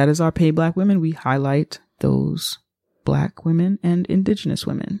 So that is our Pay Black Women. We highlight those Black women and Indigenous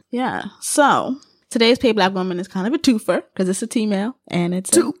women. Yeah. So today's Pay Black Woman is kind of a twofer because it's a T-mail and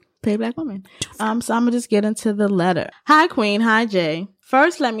it's a Pay Black Woman. So I'm gonna just get into the letter. Hi, Queen. Hi, Jay.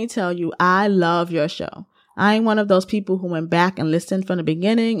 First, let me tell you, I love your show. I am one of those people who went back and listened from the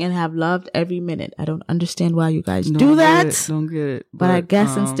beginning and have loved every minute. I don't understand why you guys do that. Don't get it. But I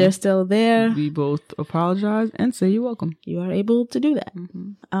guess since they're still there, we both apologize and say you're welcome. You are able to do that.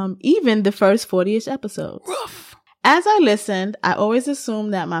 Even the first 40-ish episodes. Rough. As I listened, I always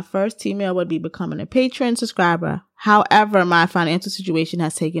assumed that my first email would be becoming a Patreon subscriber. However, my financial situation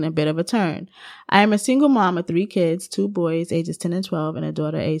has taken a bit of a turn. I am a single mom of 3 kids, 2 boys ages 10 and 12, and a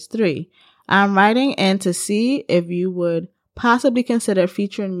daughter aged 3. I'm writing in to see if you would possibly consider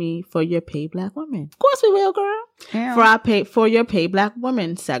featuring me for your Pay Black Women. Of course we will, girl. Yeah. For your Pay Black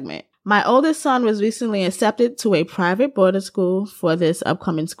Women segment. My oldest son was recently accepted to a private boarding school for this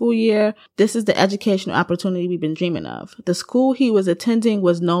upcoming school year. This is the educational opportunity we've been dreaming of. The school he was attending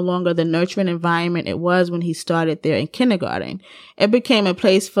was no longer the nurturing environment it was when he started there in kindergarten. It became a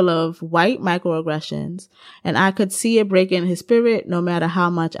place full of white microaggressions, and I could see it breaking his spirit. No matter how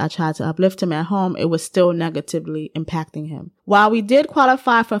much I tried to uplift him at home, it was still negatively impacting him. While we did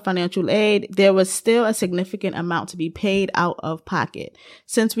qualify for financial aid, there was still a significant amount to be paid out of pocket.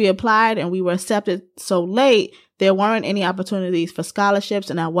 Since we applied and we were accepted so late, there weren't any opportunities for scholarships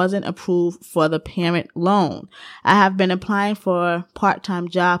and I wasn't approved for the parent loan. I have been applying for part-time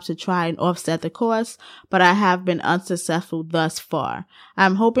jobs to try and offset the cost, but I have been unsuccessful thus far.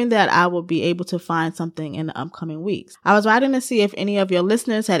 I'm hoping that I will be able to find something in the upcoming weeks. I was writing to see if any of your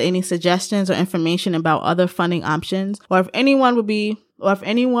listeners had any suggestions or information about other funding options, or if anyone would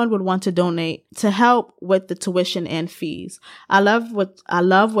want to donate to help with the tuition and fees. I love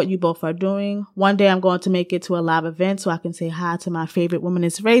what you both are doing. One day I'm going to make it to a live event so I can say hi to my favorite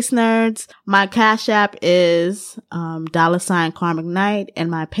womanist race nerds. My Cash App is $CarmenKnight,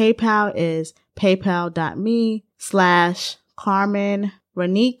 and my PayPal is paypal.me/Carmen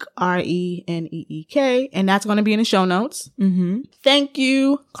Reneek, Reneek, and that's going to be in the show notes. Thank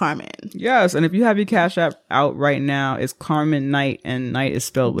you, Carmen. Yes, and if you have your Cash App out right now, it's Carmen Knight, and Knight is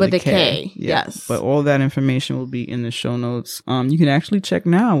spelled with a K. Yes. But all that information will be in the show notes. You can actually check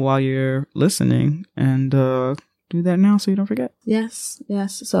now while you're listening, and do that now so you don't forget. Yes.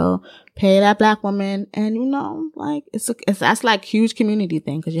 So pay that Black woman, and like that's like huge community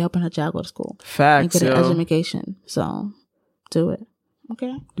thing because you're helping her child go to school. Facts. And get an education. So do it.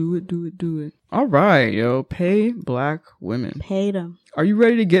 Okay. Do it. All right, yo. Pay Black women. Pay them. Are you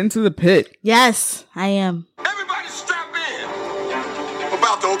ready to get into the pit? Yes, I am. Everybody strap in. We're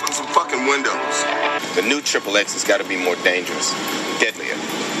about to open some fucking windows. The new XXX has got to be more dangerous, deadlier,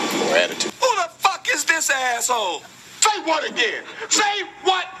 more attitude. Who the fuck is this asshole? Say what again? Say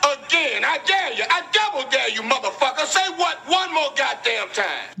what again? I dare you. I double dare you, motherfucker. Say what one more goddamn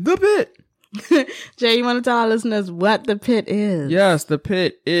time. The pit. Jay, you want to tell our listeners what the pit is? Yes, the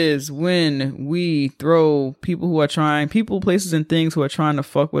pit is when we throw people, places, and things who are trying to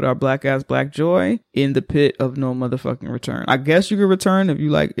fuck with our black ass black joy in the pit of no motherfucking return. I guess you could return if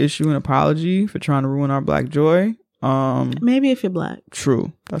you issue an apology for trying to ruin our black joy. Maybe if you're black.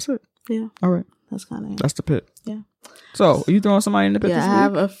 True. That's it. Yeah. All right. That's kind of it. That's the pit. Yeah. So, are you throwing somebody in the pit this week? I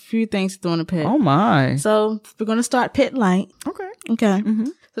have a few things to throw in the pit. Oh my. So, we're going to start pit light. Okay. Mm-hmm.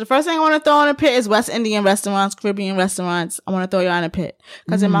 So the first thing I want to throw in a pit is West Indian restaurants, Caribbean restaurants. I want to throw y'all in a pit.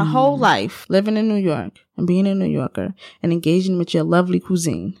 Because in my whole life, living in New York and being a New Yorker and engaging with your lovely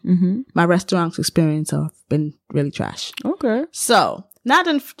cuisine, my restaurants experience have been really trash. Okay. So, not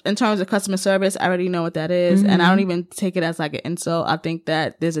in terms of customer service, I already know what that is. And I don't even take it as like an insult. I think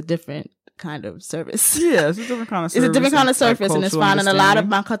that there's a different kind of service. Yeah, it's a different kind of service. It's a different kind of service, and it's fine. And a lot of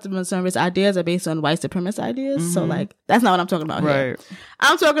my customer service ideas are based on white supremacist ideas. So, that's not what I'm talking about here.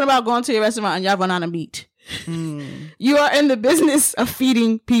 I'm talking about going to your restaurant and y'all run out of meat. You are in the business of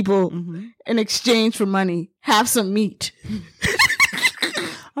feeding people in exchange for money. Have some meat.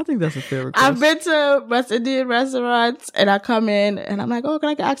 I think that's a fair request. I've been to West Indian restaurants and I come in and I'm like, oh, can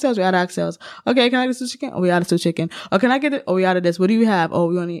I get oxtails? We out of oxtails. Okay, can I get stew chicken? Oh, we out of stew chicken. Oh, can I get it? Oh, we out of this. What do you have? Oh,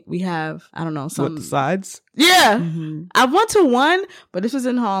 we have, I don't know, some. What, the sides? Yeah. I went to one, but this was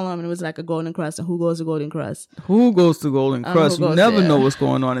in Harlem and it was like a Golden Crust. And who goes to Golden Crust? Who goes to Golden Crust? You never know what's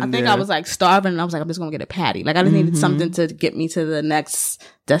going on in there. I think I was like starving and I was like, I'm just going to get a patty. Like I just needed something to get me to the next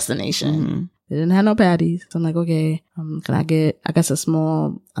destination. They didn't have no patties. So I'm like, okay, can I get, I guess I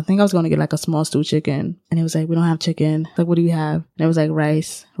think I was going to get like a small stew chicken. And it was like, we don't have chicken. Like, what do you have? And it was like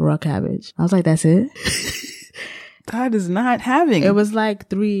rice, raw cabbage. I was like, that's it? That is not having. It was like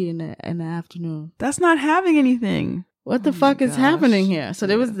 3 in the afternoon. That's not having anything. What the fuck is happening here? So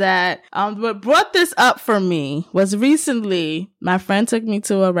there was that. What brought this up for me was recently my friend took me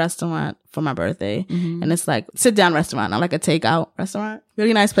to a restaurant for my birthday. And it's like sit down restaurant, not like a takeout restaurant.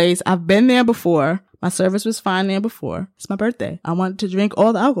 Really nice place. I've been there before. My service was fine there before. It's my birthday. I wanted to drink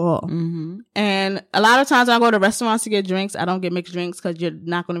all the alcohol. And a lot of times when I go to restaurants to get drinks, I don't get mixed drinks because you're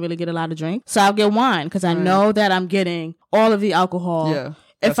not going to really get a lot of drinks. So I'll get wine because I know that I'm getting all of the alcohol. Yeah.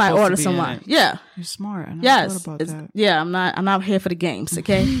 If I order some wine. Yeah. You're smart. I never thought about that. Yeah, I'm not here for the games,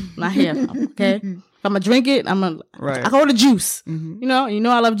 okay? I'm not here. Okay? If I'm going to drink it, I go to juice. You know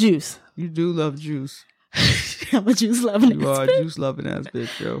I love juice. You do love juice. I'm a juice loving You are a juice loving ass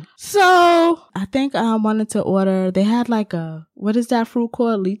bitch, yo. So I think I wanted to order. They had like what is that fruit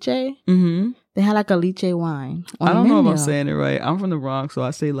called? Lychee? They had like a lychee wine. I don't know if I'm saying it right. I'm from the Bronx, so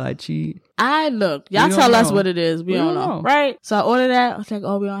I say lychee. Y'all tell us what it is. We don't know. Right? So I ordered that. I was like,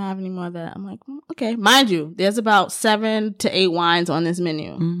 oh, we don't have any more of that. I'm like, okay. Mind you, there's about 7 to 8 wines on this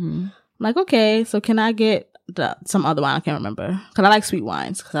menu. I'm like, okay, so can I get some other wine? I can't remember. Because I like sweet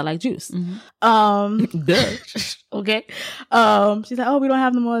wines. Because I like juice. Okay. She said, oh, we don't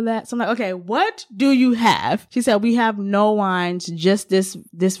have no more of that. So I'm like, okay, what do you have? She said, we have no wines, just this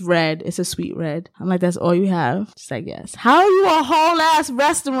red. It's a sweet red. I'm like, that's all you have? She's like, yes. How are you a whole ass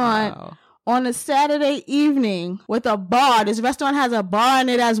restaurant on a Saturday evening with a bar? This restaurant has a bar in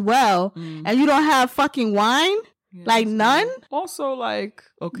it as well. And you don't have fucking wine? Yeah, like none? Also like,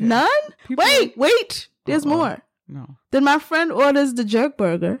 okay. None? Wait. There's more. No. Then my friend orders the jerk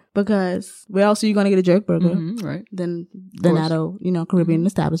burger because where else are you going to get a jerk burger? Right. Than at a Caribbean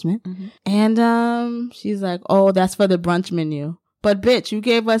establishment. And she's like, oh, that's for the brunch menu. But bitch, you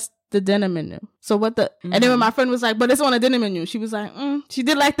gave us the dinner menu. So what the? And then when my friend was like, but it's on a dinner menu. She was like, she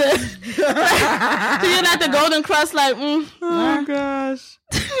did like the, she did like the golden crust, like, Oh my gosh.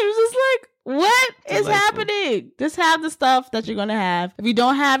 She was just like, what is happening? Just have the stuff that you're gonna have. If you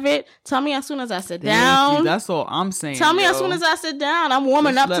don't have it, tell me as soon as I sit down. That's all I'm saying. Tell me as soon as I sit down. I'm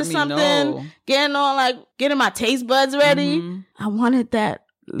warming up to something, getting my taste buds ready. I wanted that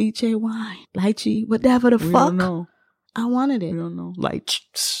lychee wine, lychee, whatever the fuck. Don't know. I wanted it. We don't know.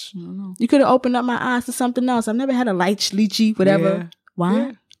 Lychee. I don't know. You could have opened up my eyes to something else. I've never had a lychee, whatever.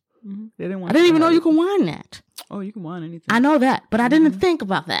 Wine. They didn't want I didn't even know you can wine that. Oh, you can wine anything. I know that, but I didn't think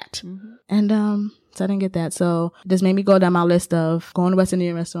about that. And so I didn't get that. So this made me go down my list of going to West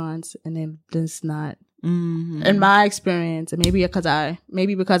Indian restaurants, and then just not. In my experience, and maybe because I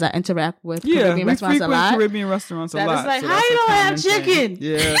interact with Caribbean restaurants a lot. Caribbean restaurants a lot. It's like, so how you don't have chicken?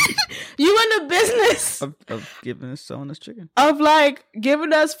 Yeah, you in the business of selling us chicken, of like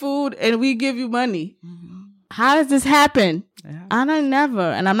giving us food, and we give you money. How does this happen? I don't never,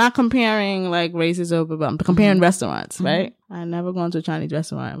 and I'm not comparing like races over, but I'm comparing restaurants, right? I never gone to a Chinese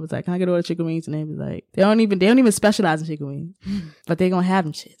restaurant. It was like, can I get all the chicken wings? And they was like, they don't even specialize in chicken wings, but they gonna have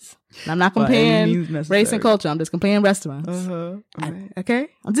them shits. And I'm not comparing race and culture. I'm just comparing restaurants. Okay,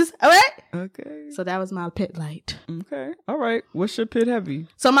 I'm just all right. Okay. So that was my pit light. Okay. All right. What's your pit heavy?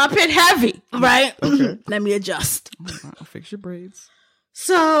 So my pit heavy, right? Okay. Let me adjust. I'll fix your braids.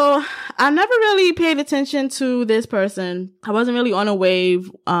 So I never really paid attention to this person. I wasn't really on a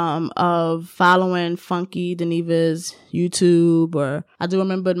wave of following Funky Dineva's YouTube, or I do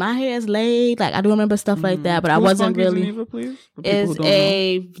remember My Hair Is Laid. Like I do remember stuff like that, but I wasn't Funky really. Dineva, please? Is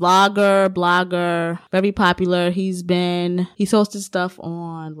a blogger, very popular. He's hosted stuff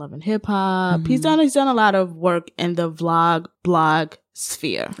on Love and Hip Hop. He's done a lot of work in the blog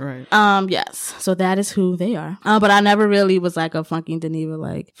sphere. Right. Yes. So that is who they are. But I never really was like a Funky Dineva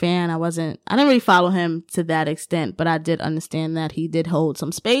like fan. I didn't really follow him to that extent, but I did understand that he did hold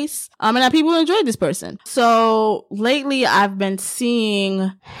some space. And that people enjoyed this person. So lately I've been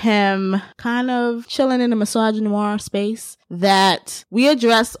seeing him kind of chilling in the misogynoir space that we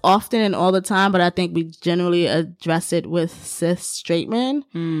address often and all the time, but I think we generally address it with cis straight men.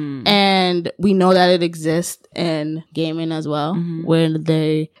 And we know that it exists in gaming as well, where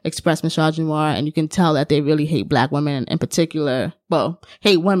they express misogynoir, and you can tell that they really hate black women in particular. Well,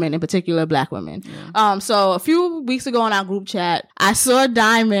 hate women, in particular black women. Yeah. So a few weeks ago in our group chat, I saw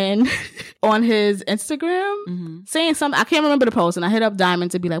Diamond on his Instagram saying something. I can't remember the post, and I hit up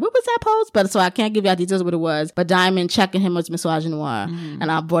Diamond to be like, what was that post? But so I can't give you details of what it was. But Diamond checking him was misogynoir.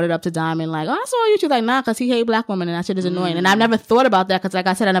 And I brought it up to Diamond like, oh, I saw you. She's like, nah, because he hate black women, and that shit is annoying. And I've never thought about that because, like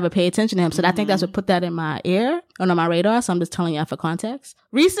I said, I never pay attention to him. So I think that's what put that in my ear or on my radar. So I'm just telling y'all for context.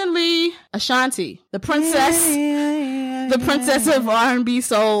 Recently, Ashanti, the princess of R&B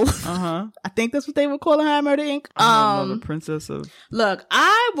soul. I think that's what they were calling her, Murder Inc. The princess of. Look,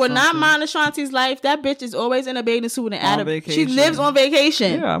 I would not mind Ashanti's life. That bitch is always in a bathing suit and on vacation. She lives on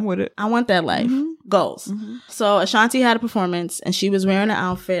vacation. Yeah, I'm with it. I want that life. Goals. So Ashanti had a performance and she was wearing an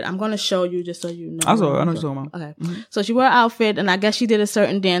outfit. I'm going to show you just so you know. I know what you're talking about. Okay. So she wore an outfit and I guess she did a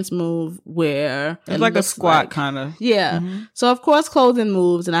certain dance move where it's like a squat kind of. Yeah. So of course clothing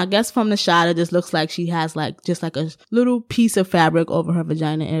moves, and I guess from the shot it just looks like she has like just like a little piece of fabric over her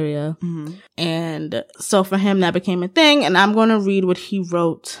vagina area. And so for him that became a thing, and I'm going to read what he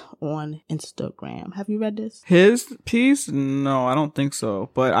wrote on Instagram. Have you read this? His piece? No, I don't think so.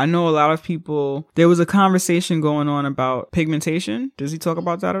 But I know a lot of people, there was a conversation going on about pigmentation. Does he talk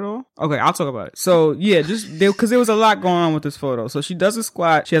about that at all? Okay, I'll talk about it. So yeah, because there was a lot going on with this photo. So she does a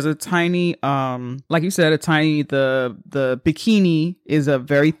squat. She has a tiny, like you said, the bikini is a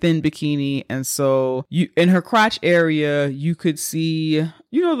very thin bikini. And so you, in her crotch area, you could see,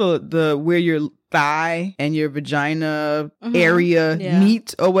 you know, the where your thigh and your vagina area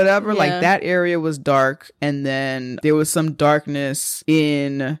meet or whatever, like that area was dark, and then there was some darkness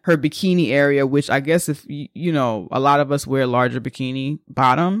in her bikini area, which I guess if you know, a lot of us wear larger bikini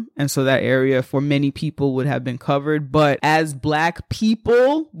bottom, and so that area for many people would have been covered. But as Black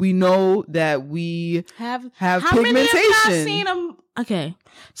people, we know that we have how pigmentation. Many of y'all seen them? Okay,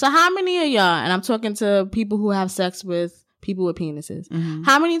 so how many of y'all, and I'm talking to people who have sex with people with penises.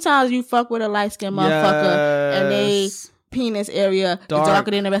 How many times you fuck with a light-skinned motherfucker and they penis area is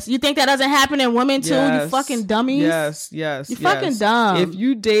darker than the rest? You think that doesn't happen in women too? You fucking dummies. Yes. You fucking dumb. If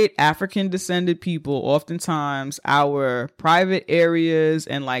you date African descended people, oftentimes our private areas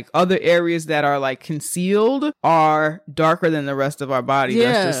and like other areas that are like concealed are darker than the rest of our body.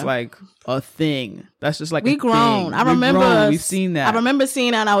 That's just like a thing. That's just like we grown. I remember we've seen that. I remember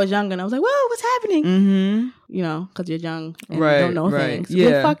seeing that when I was younger, and I was like, "Whoa, what's happening?" You know, because you're young and don't know things. Yeah.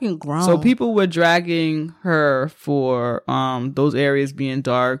 We're fucking grown. So people were dragging her for those areas being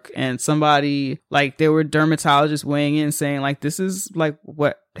dark, and somebody, like, there were dermatologists weighing in saying like, this is like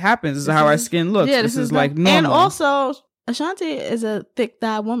what happens. This is how our skin looks. Yeah, this is like normal. And also, Ashanti is a thick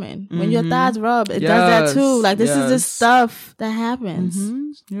thigh woman. When your thighs rub, it does that too. Like, this is the stuff that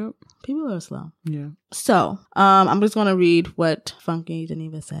happens. Yep. People are slow. Yeah. So, I'm just gonna read what Funky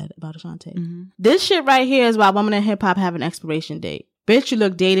Geneva said about Ashanti. This shit right here is why women in hip hop have an expiration date. Bitch, you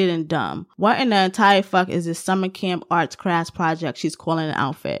look dated and dumb. What in the entire fuck is this summer camp arts crafts project she's calling an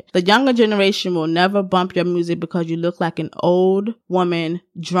outfit? The younger generation will never bump your music because you look like an old woman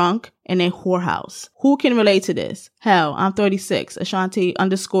drunk in a whorehouse. Who can relate to this? Hell, I'm 36. Ashanti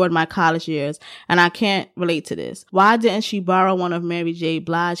underscored my college years, and I can't relate to this. Why didn't she borrow one of Mary J.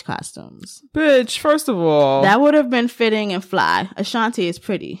 Blige costumes? Bitch, first of all, that would have been fitting and fly. Ashanti is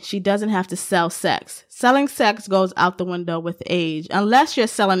pretty. She doesn't have to sell sex. Selling sex goes out the window with age, unless you're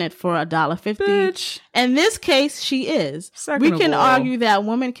selling it for $1.50. Bitch. In this case, she is. We can argue that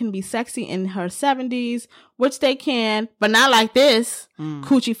women can be sexy in her 70s, which they can, but not like this.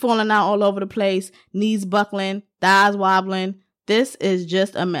 Coochie falling out all over the place, knees buckling, thighs wobbling. This is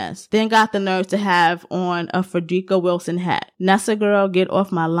just a mess. Then got the nerve to have on a Frederica Wilson hat. Nessa girl, get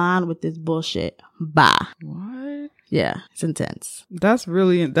off my line with this bullshit. Bye. What? Yeah, it's intense. That's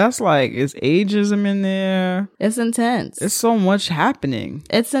like, is ageism in there? It's intense. It's so much happening.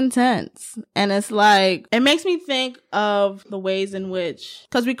 It's intense. And it's like, it makes me think of the ways in which,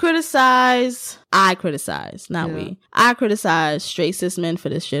 because I criticize straight cis men for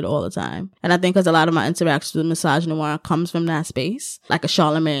this shit all the time. And I think because a lot of my interactions with misogynoir comes from that space. Like a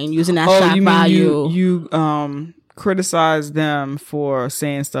Charlemagne using that shock value. You criticize them for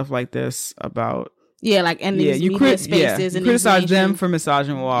saying stuff like this about... Yeah, like in these media spaces. You criticize them for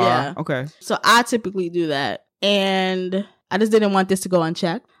misogynoir. Yeah. Okay. So I typically do that. And I just didn't want this to go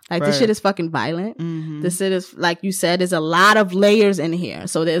unchecked. Like, this shit is fucking violent. This shit is, like you said, there's a lot of layers in here.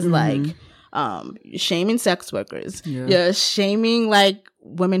 So there's like, you're shaming sex workers. Yeah. You're shaming, like,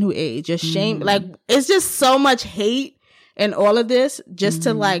 women who age. You're like, it's just so much hate in all of this just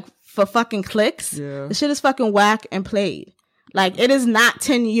to, like, for fucking clicks. Yeah. The shit is fucking whack and played. Like, it is not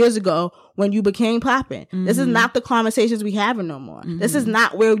 10 years ago when you became popping. This is not the conversations we having no more. This is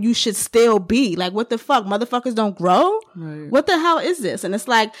not where you should still be. Like, what the fuck? Motherfuckers don't grow? Right. What the hell is this? And it's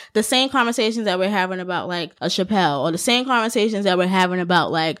like the same conversations that we're having about, like, a Chappelle, or the same conversations that we're having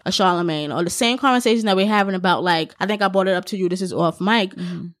about, like, a Charlemagne, or the same conversation that we're having about, like, I think I brought it up to you, this is off mic,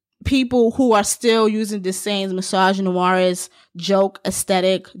 people who are still using this same misogynoirist joke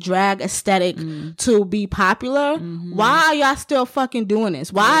aesthetic, drag aesthetic to be popular. Why are y'all still fucking doing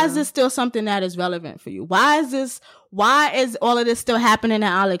this? Why is this still something that is relevant for you? Why is all of this still happening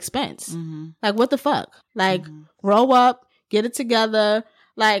at our expense? Like, what the fuck? Like, grow up, get it together.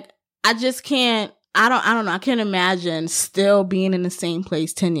 Like, I just can't, I don't know. I can't imagine still being in the same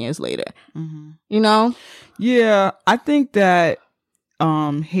place 10 years later. You know? Yeah, I think that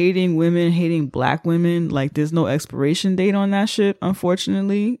hating women, hating black women, like there's no expiration date on that shit,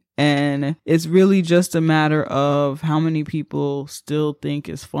 unfortunately. And it's really just a matter of how many people still think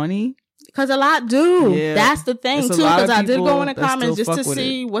it's funny. Because a lot do. Yeah. That's the thing, too. Because I did go in the comments just to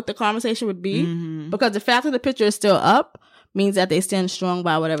see what the conversation would be. Mm-hmm. Because the fact that the picture is still up means that they stand strong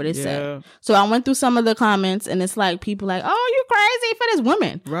by whatever they say. So I went through some of the comments, and it's like people like, oh, you crazy for this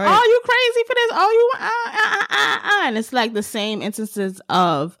woman. Right. Oh, you crazy for this. Oh, you and it's like the same instances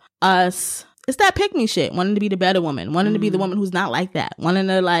of us. It's that pick me shit, wanting to be the better woman, wanting to be the woman who's not like that, wanting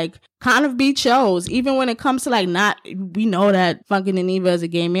to like kind of be chose, even when it comes to like not, we know that fucking Aniva is a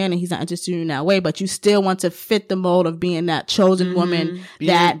gay man and he's not interested in you in that way, but you still want to fit the mold of being that chosen woman,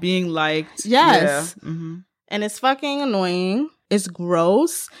 being liked. Yes. Yeah. Mm-hmm. And it's fucking annoying. It's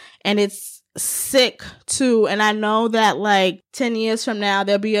gross. And it's sick too. And I know that like 10 years from now,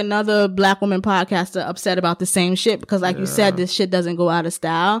 there'll be another black woman podcaster upset about the same shit because like you said, this shit doesn't go out of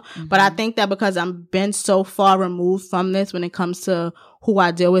style. Mm-hmm. But I think that because I'm been so far removed from this when it comes to who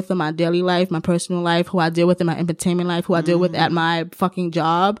I deal with in my daily life, my personal life, who I deal with in my entertainment life, who I deal with at my fucking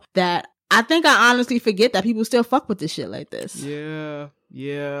job, that I think I honestly forget that people still fuck with this shit like this. Yeah.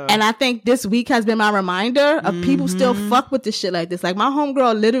 Yeah. And I think this week has been my reminder of people still fuck with this shit like this. Like my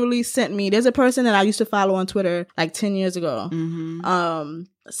homegirl literally sent me, there's a person that I used to follow on Twitter like 10 years ago.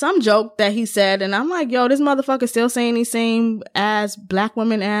 Some joke that he said, and I'm like, yo, this motherfucker still saying these same as black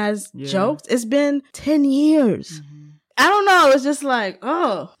women as jokes. It's been 10 years. I don't know. It's just like,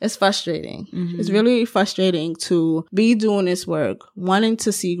 oh, it's frustrating. It's really frustrating to be doing this work, wanting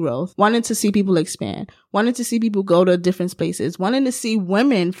to see growth, wanting to see people expand, wanting to see people go to different spaces, wanting to see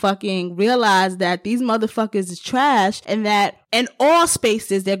women fucking realize that these motherfuckers is trash and that in all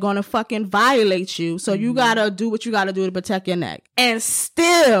spaces, they're going to fucking violate you. So you got to do what you got to do to protect your neck. And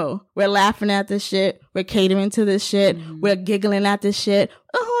still, we're laughing at this shit. We're catering to this shit. We're giggling at this shit.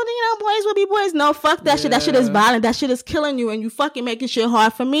 Oh, you know, boys will be boys. No, fuck that shit. That shit is violent. That shit is killing you. And you fucking making shit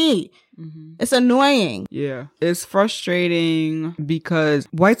hard for me. It's annoying. Yeah. It's frustrating because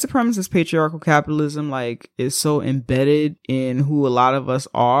white supremacist patriarchal capitalism like is so embedded in who a lot of us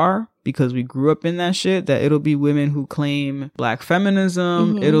are because we grew up in that shit that it'll be women who claim black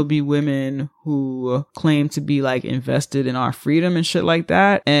feminism. It'll be women who claim to be like invested in our freedom and shit like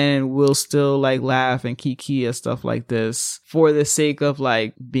that. And we'll still like laugh and kiki at stuff like this for the sake of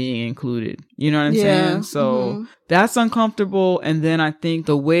like being included. You know what I'm saying? So that's uncomfortable. And then I think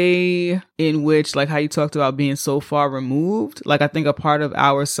the way in which like how you talked about being so far removed, like I think a part of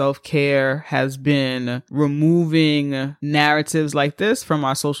our self-care has been removing narratives like this from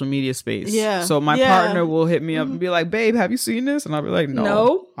our social media space. Yeah. So my partner will hit me up and be like, babe, have you seen this? And I'll be like,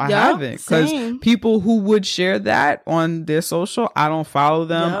 no, I haven't. Because people who would share that on their social, I don't follow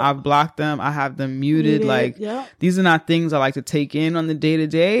them. I've blocked them. I have them muted. Like these are not things I like to take in on the day to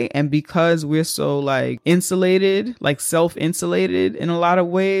day. And because we're so like insulated, like self-insulated in a lot of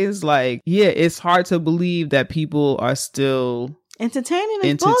ways, like, yeah, it's hard to believe that people are still entertaining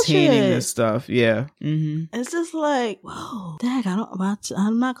this stuff. Yeah. It's just like, whoa, dang,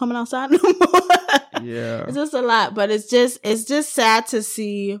 I'm not coming outside no more. Yeah. It's just a lot, but it's just sad to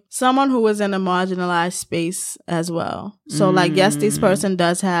see someone who is in a marginalized space as well. So like, yes, this person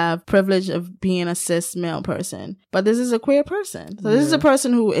does have privilege of being a cis male person, but this is a queer person. So this is a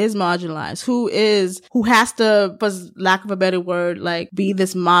person who is marginalized, who has to, for lack of a better word, like be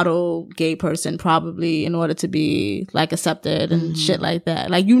this model gay person probably in order to be like accepted and shit like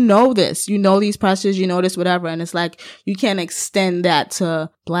that. Like, you know this, you know these pressures, you know this, whatever. And it's like, you can't extend that to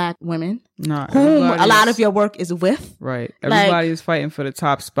black women. No, whom a lot of your work is with. Right. Everybody is fighting for the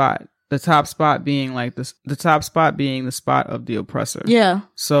top spot. The top spot being like the top spot being the spot of the oppressor. Yeah.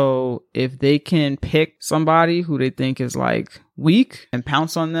 So if they can pick somebody who they think is like weak and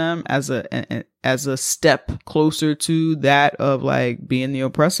pounce on them as a step closer to that of like being the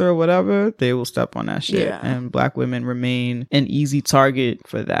oppressor or whatever, they will step on that shit. And black women remain an easy target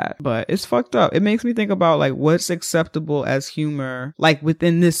for that. But it's fucked up. It makes me think about like what's acceptable as humor like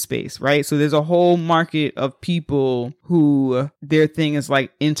within this space, right? So there's a whole market of people who their thing is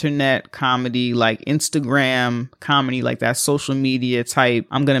like internet comedy, like Instagram comedy, like that social media type.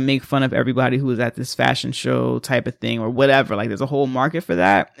 I'm gonna make fun of everybody who is at this fashion show type of thing or whatever. Like there's a whole market for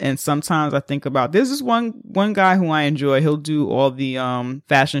that. And sometimes I think about, there's this one guy who I enjoy. He'll do all the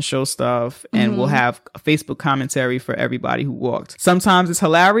fashion show stuff and we'll have a Facebook commentary for everybody who walked. Sometimes it's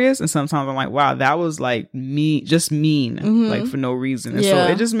hilarious and sometimes I'm like, wow, that was like mean, like for no reason. And so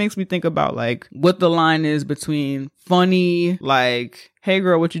it just makes me think about like what the line is between funny, like hey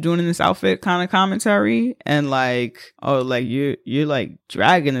girl, what you doing in this outfit kind of commentary, and like, oh, like you're like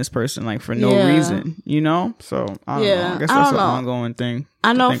dragging this person like for no reason, you know? So I don't know. I guess that's an ongoing thing.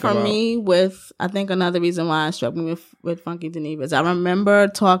 I know for me, I think another reason why I struck me with Funky Dineva is I remember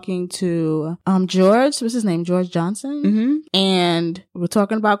talking to George, what's his name? George Johnson? Mm-hmm. And we're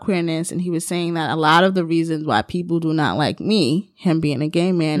talking about queerness, and he was saying that a lot of the reasons why people do not like me, him being a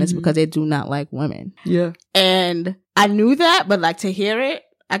gay man, is because they do not like women. Yeah. And I knew that, but like to hear it,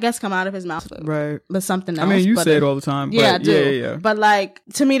 I guess come out of his mouth, right? But something else. I mean, you say it all the time. Yeah, but I do. Yeah. But like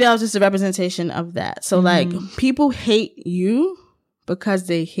to me, that was just a representation of that. So like people hate you because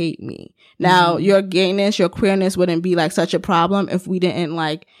they hate me. Now, your gayness, your queerness wouldn't be like such a problem if we didn't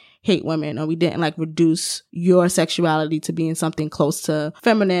like hate women, or we didn't like reduce your sexuality to being something close to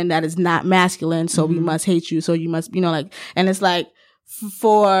feminine that is not masculine. So we must hate you. So you must, you know, like, and it's like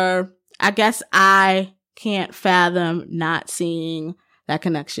I guess I can't fathom not seeing that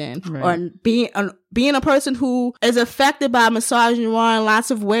connection, or being a person who is affected by misogyny in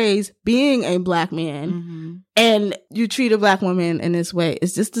lots of ways, being a black man, and you treat a black woman in this way.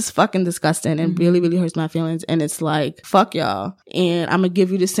 It's just this fucking disgusting and really, really hurts my feelings. And it's like, fuck y'all. And I'm gonna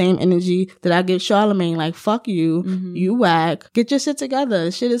give you the same energy that I give Charlamagne. Like, fuck you. You whack. Get your shit together.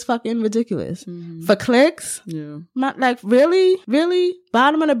 This shit is fucking ridiculous. For clicks? Yeah. Like, really? Really?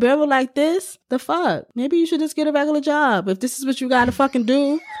 Bottom of the barrel like this? The fuck? Maybe you should just get a regular job if this is what you gotta fucking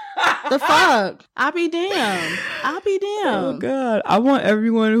do. The fuck? I'll be damned. Oh God. I want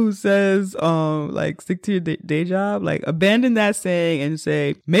everyone who says like stick to your day job, like abandon that saying and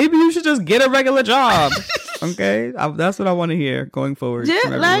say maybe you should just get a regular job. Okay? That's what I want to hear going forward.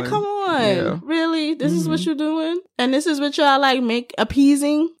 Yeah, like come on. Yeah. Really? This is what you're doing? And this is what y'all like make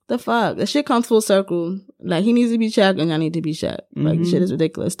appeasing? The fuck? The shit comes full circle. Like he needs to be checked and y'all need to be checked. Like the shit is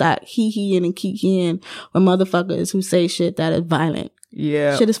ridiculous. Stop hee-heeing and kiki-ing with motherfuckers who say shit that is violent.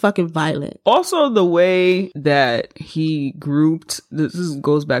 Yeah. Shit is fucking violent. Also, the way that he grouped, this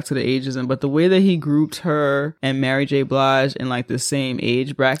goes back to the ageism, but the way that he grouped her and Mary J. Blige in like the same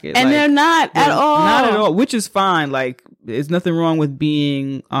age bracket. And like, they're not at all. Not at all, which is fine. Like, there's nothing wrong with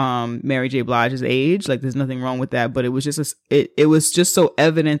being Mary J. Blige's age. Like, there's nothing wrong with that. But it was just it was just so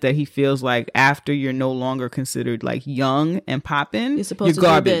evident that he feels like after you're no longer considered like young and poppin', you're supposed to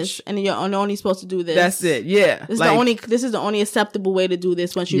garbage. Do this, and you're only supposed to do this. That's it. Yeah. This is the only acceptable way to do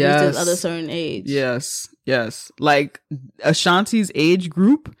this once you reach this other certain age. Yes. Like Ashanti's age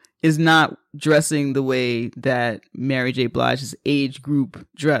group is not dressing the way that Mary J. Blige's age group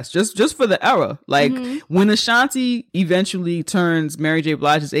dressed. Just for the era. Like when Ashanti eventually turns Mary J.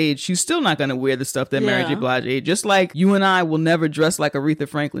 Blige's age, she's still not gonna wear the stuff that Mary J. Blige age. Just like you and I will never dress like Aretha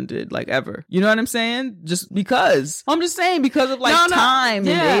Franklin did, like ever. You know what I'm saying? Just because. I'm just saying because of like time and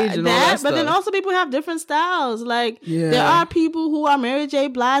age and all that stuff. But then also people have different styles. Like there are people who are Mary J.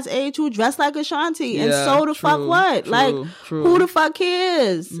 Blige's age who dress like Ashanti. And so the fuck what? Who the fuck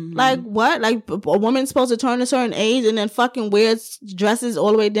cares? Like what? Like a woman's supposed to turn a certain age and then fucking wears dresses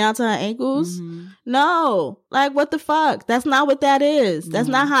all the way down to her ankles? No. Like what the fuck? That's not what that is. That's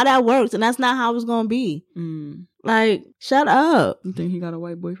not how that works, and that's not how it's gonna be. Like, shut up. You think he got a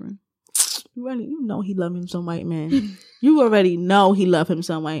white boyfriend? You know he love him some white man. You already know he love him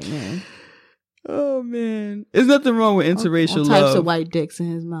some white man. Oh man, there's nothing wrong with interracial love. Types of white dicks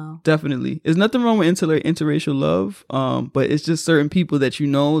in his mouth. Definitely, there's nothing wrong with interracial love. But it's just certain people that you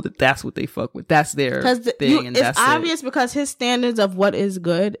know that's what they fuck with. That's their thing, and that's obvious because his standards of what is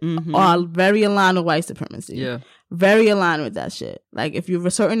good are very aligned with white supremacy. Yeah, very aligned with that shit. Like if you're a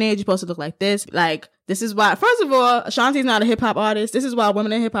certain age, you're supposed to look like this. Like this is why. First of all, Ashanti's not a hip hop artist. This is why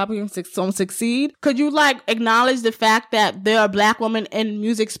women in hip hop don't succeed. Could you like acknowledge the fact that there are black women in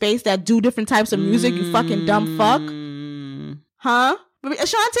music space that do different types of music? You fucking dumb fuck, huh? But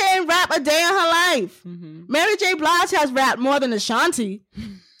Ashanti ain't rap a day in her life. Mary J. Blige has rapped more than Ashanti.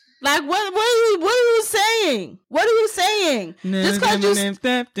 Like what are you saying? What are you saying? Just cause you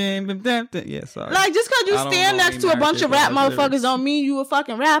sorry. Like just cause you stand next to a bunch of rap motherfuckers don't mean you a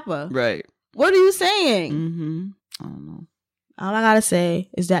fucking rapper. Right. What are you saying? I don't know. All I gotta say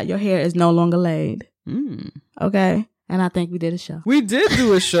is that your hair is no longer laid. Okay? And I think we did a show. We did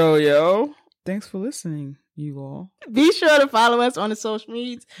do a show, yo. Thanks for listening, you all. Be sure to follow us on the social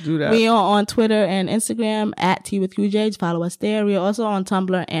medias. Do that. We are on Twitter and Instagram at Tea with QJ. Follow us there. We are also on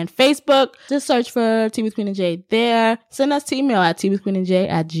Tumblr and Facebook. Just search for Tea with Queen and J there. Send us email at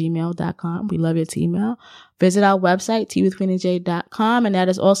teawithqueenandj@gmail.com. We love your email. Visit our website, teawithqueenandj.com, and that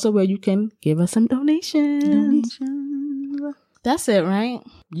is also where you can give us some donations. That's it, right?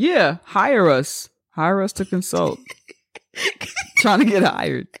 Yeah. Hire us to consult. Trying to get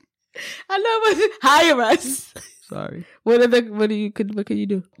hired. I know, but hire us. Sorry. What can you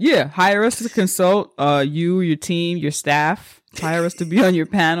do? Yeah, hire us to consult. You, your team, your staff. Hire us to be on your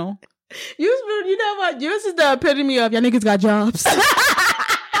panel. You know what? Yours is the epitome of y'all niggas got jobs. That's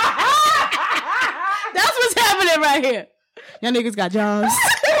what's happening right here. Y'all niggas got jobs.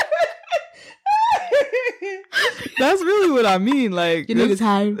 That's really what I mean. Like, your niggas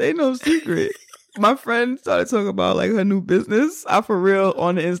hired. Ain't no secret. My friend started talking about like her new business. I for real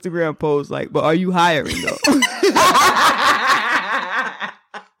on the Instagram post like, but are you hiring though?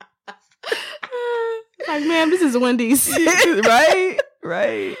 Like, man, this is Wendy's.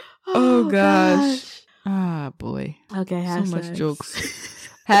 Right. Oh gosh. Ah, boy. Okay, hashtags. So much jokes.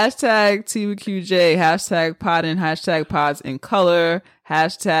 Hashtag Tea with QJ. Hashtag Poddin. Hashtag Pods in Color.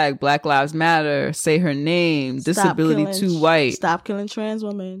 Hashtag Black Lives Matter. Say her name. Disability too white. Stop killing trans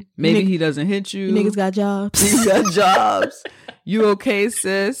women. Maybe he doesn't hit you. You niggas got jobs. You got jobs. You okay,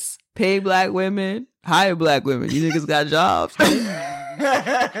 sis? Pay black women. Hire black women. You niggas got jobs. Higher.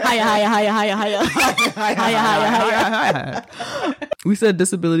 We said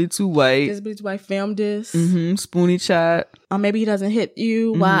disability too white. Disability too white. Film this. Spoonie chat. Maybe he doesn't hit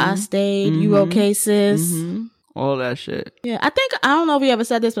you while I stayed. You okay, sis? All that shit. Yeah, I don't know if we ever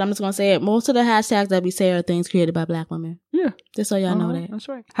said this, but I'm just gonna say it. Most of the hashtags that we say are things created by black women. Yeah. Just so y'all know that. That's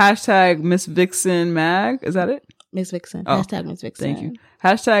right. Hashtag Miss Vixen Mag. Is that it? Miss Vixen. Oh, hashtag Miss Vixen. Thank you.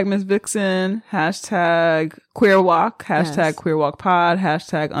 Hashtag Miss Vixen. Hashtag Queer Walk. Hashtag Queer Walk Pod.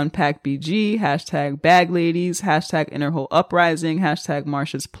 Hashtag Unpack BG. Hashtag Bag Ladies. Hashtag Interhole Uprising. Hashtag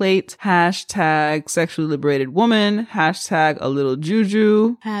Marsha's Plate. Hashtag Sexually Liberated Woman. Hashtag A Little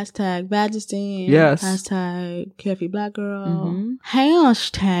Juju. Hashtag Vagistine. Yes. Hashtag Carefree Black Girl.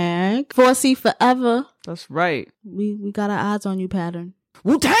 Hashtag 4C Forever. That's right. We got our eyes on you, Pattern.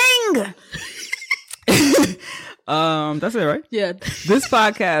 Wu-Tang! That's it, right? Yeah. This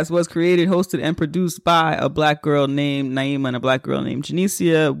podcast was created, hosted, and produced by a black girl named Naima and a black girl named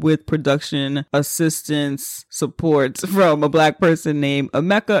Janicia, with production assistance support from a black person named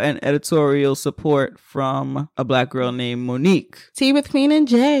Emeka and editorial support from a black girl named Monique. Tea with Queen and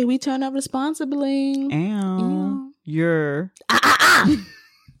Jay. We turn up responsibly. You're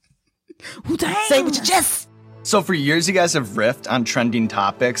Wu-Tang! Say what you just. So for years, you guys have riffed on trending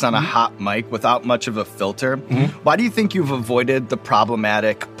topics on a hot mic without much of a filter. Why do you think you've avoided the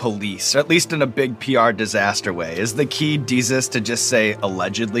problematic police, or at least in a big PR disaster way? Is the key, Jesus, to just say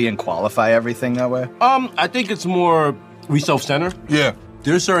allegedly and qualify everything that way? I think it's more we self-center. Yeah.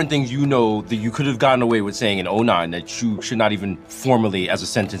 There's certain things you know that you could have gotten away with saying in 2009 that you should not even formally as a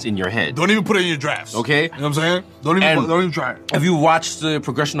sentence in your head. Don't even put it in your drafts. Okay? You know what I'm saying? Don't even try it. If you watch the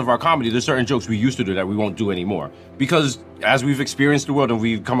progression of our comedy, there's certain jokes we used to do that we won't do anymore. Because as we've experienced the world and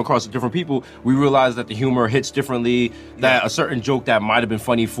we've come across different people, we realize that the humor hits differently, that a certain joke that might have been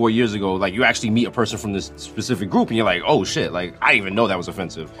funny 4 years ago, like you actually meet a person from this specific group and you're like, oh shit, like I didn't even know that was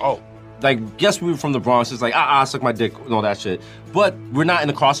offensive. Oh. Like, yes, we were from the Bronx. It's like, suck my dick and all that shit. But we're not in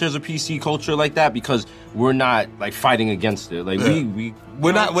the crosshairs of PC culture like that because we're not, like, fighting against it. Like,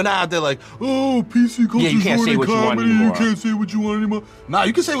 we're not out there like, oh, PC culture. Yeah, you can't say what you want anymore. You can't say what you want anymore. Nah,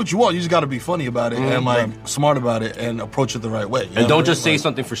 you can say what you want. You just got to be funny about it and, like, smart about it and approach it the right way. And don't just say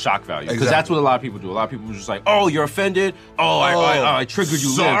something for shock value. Because that's what a lot of people do. A lot of people are just like, oh, you're offended? I triggered you,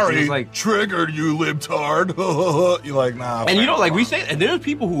 sorry, libs. Like, triggered you, libtard. You're like, nah. And, you know, like, we say, and there's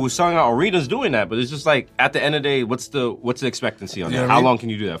people who are selling out arenas doing that, but it's just like, at the end of the day, what's the expectancy on that? How long can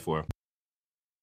you do that for?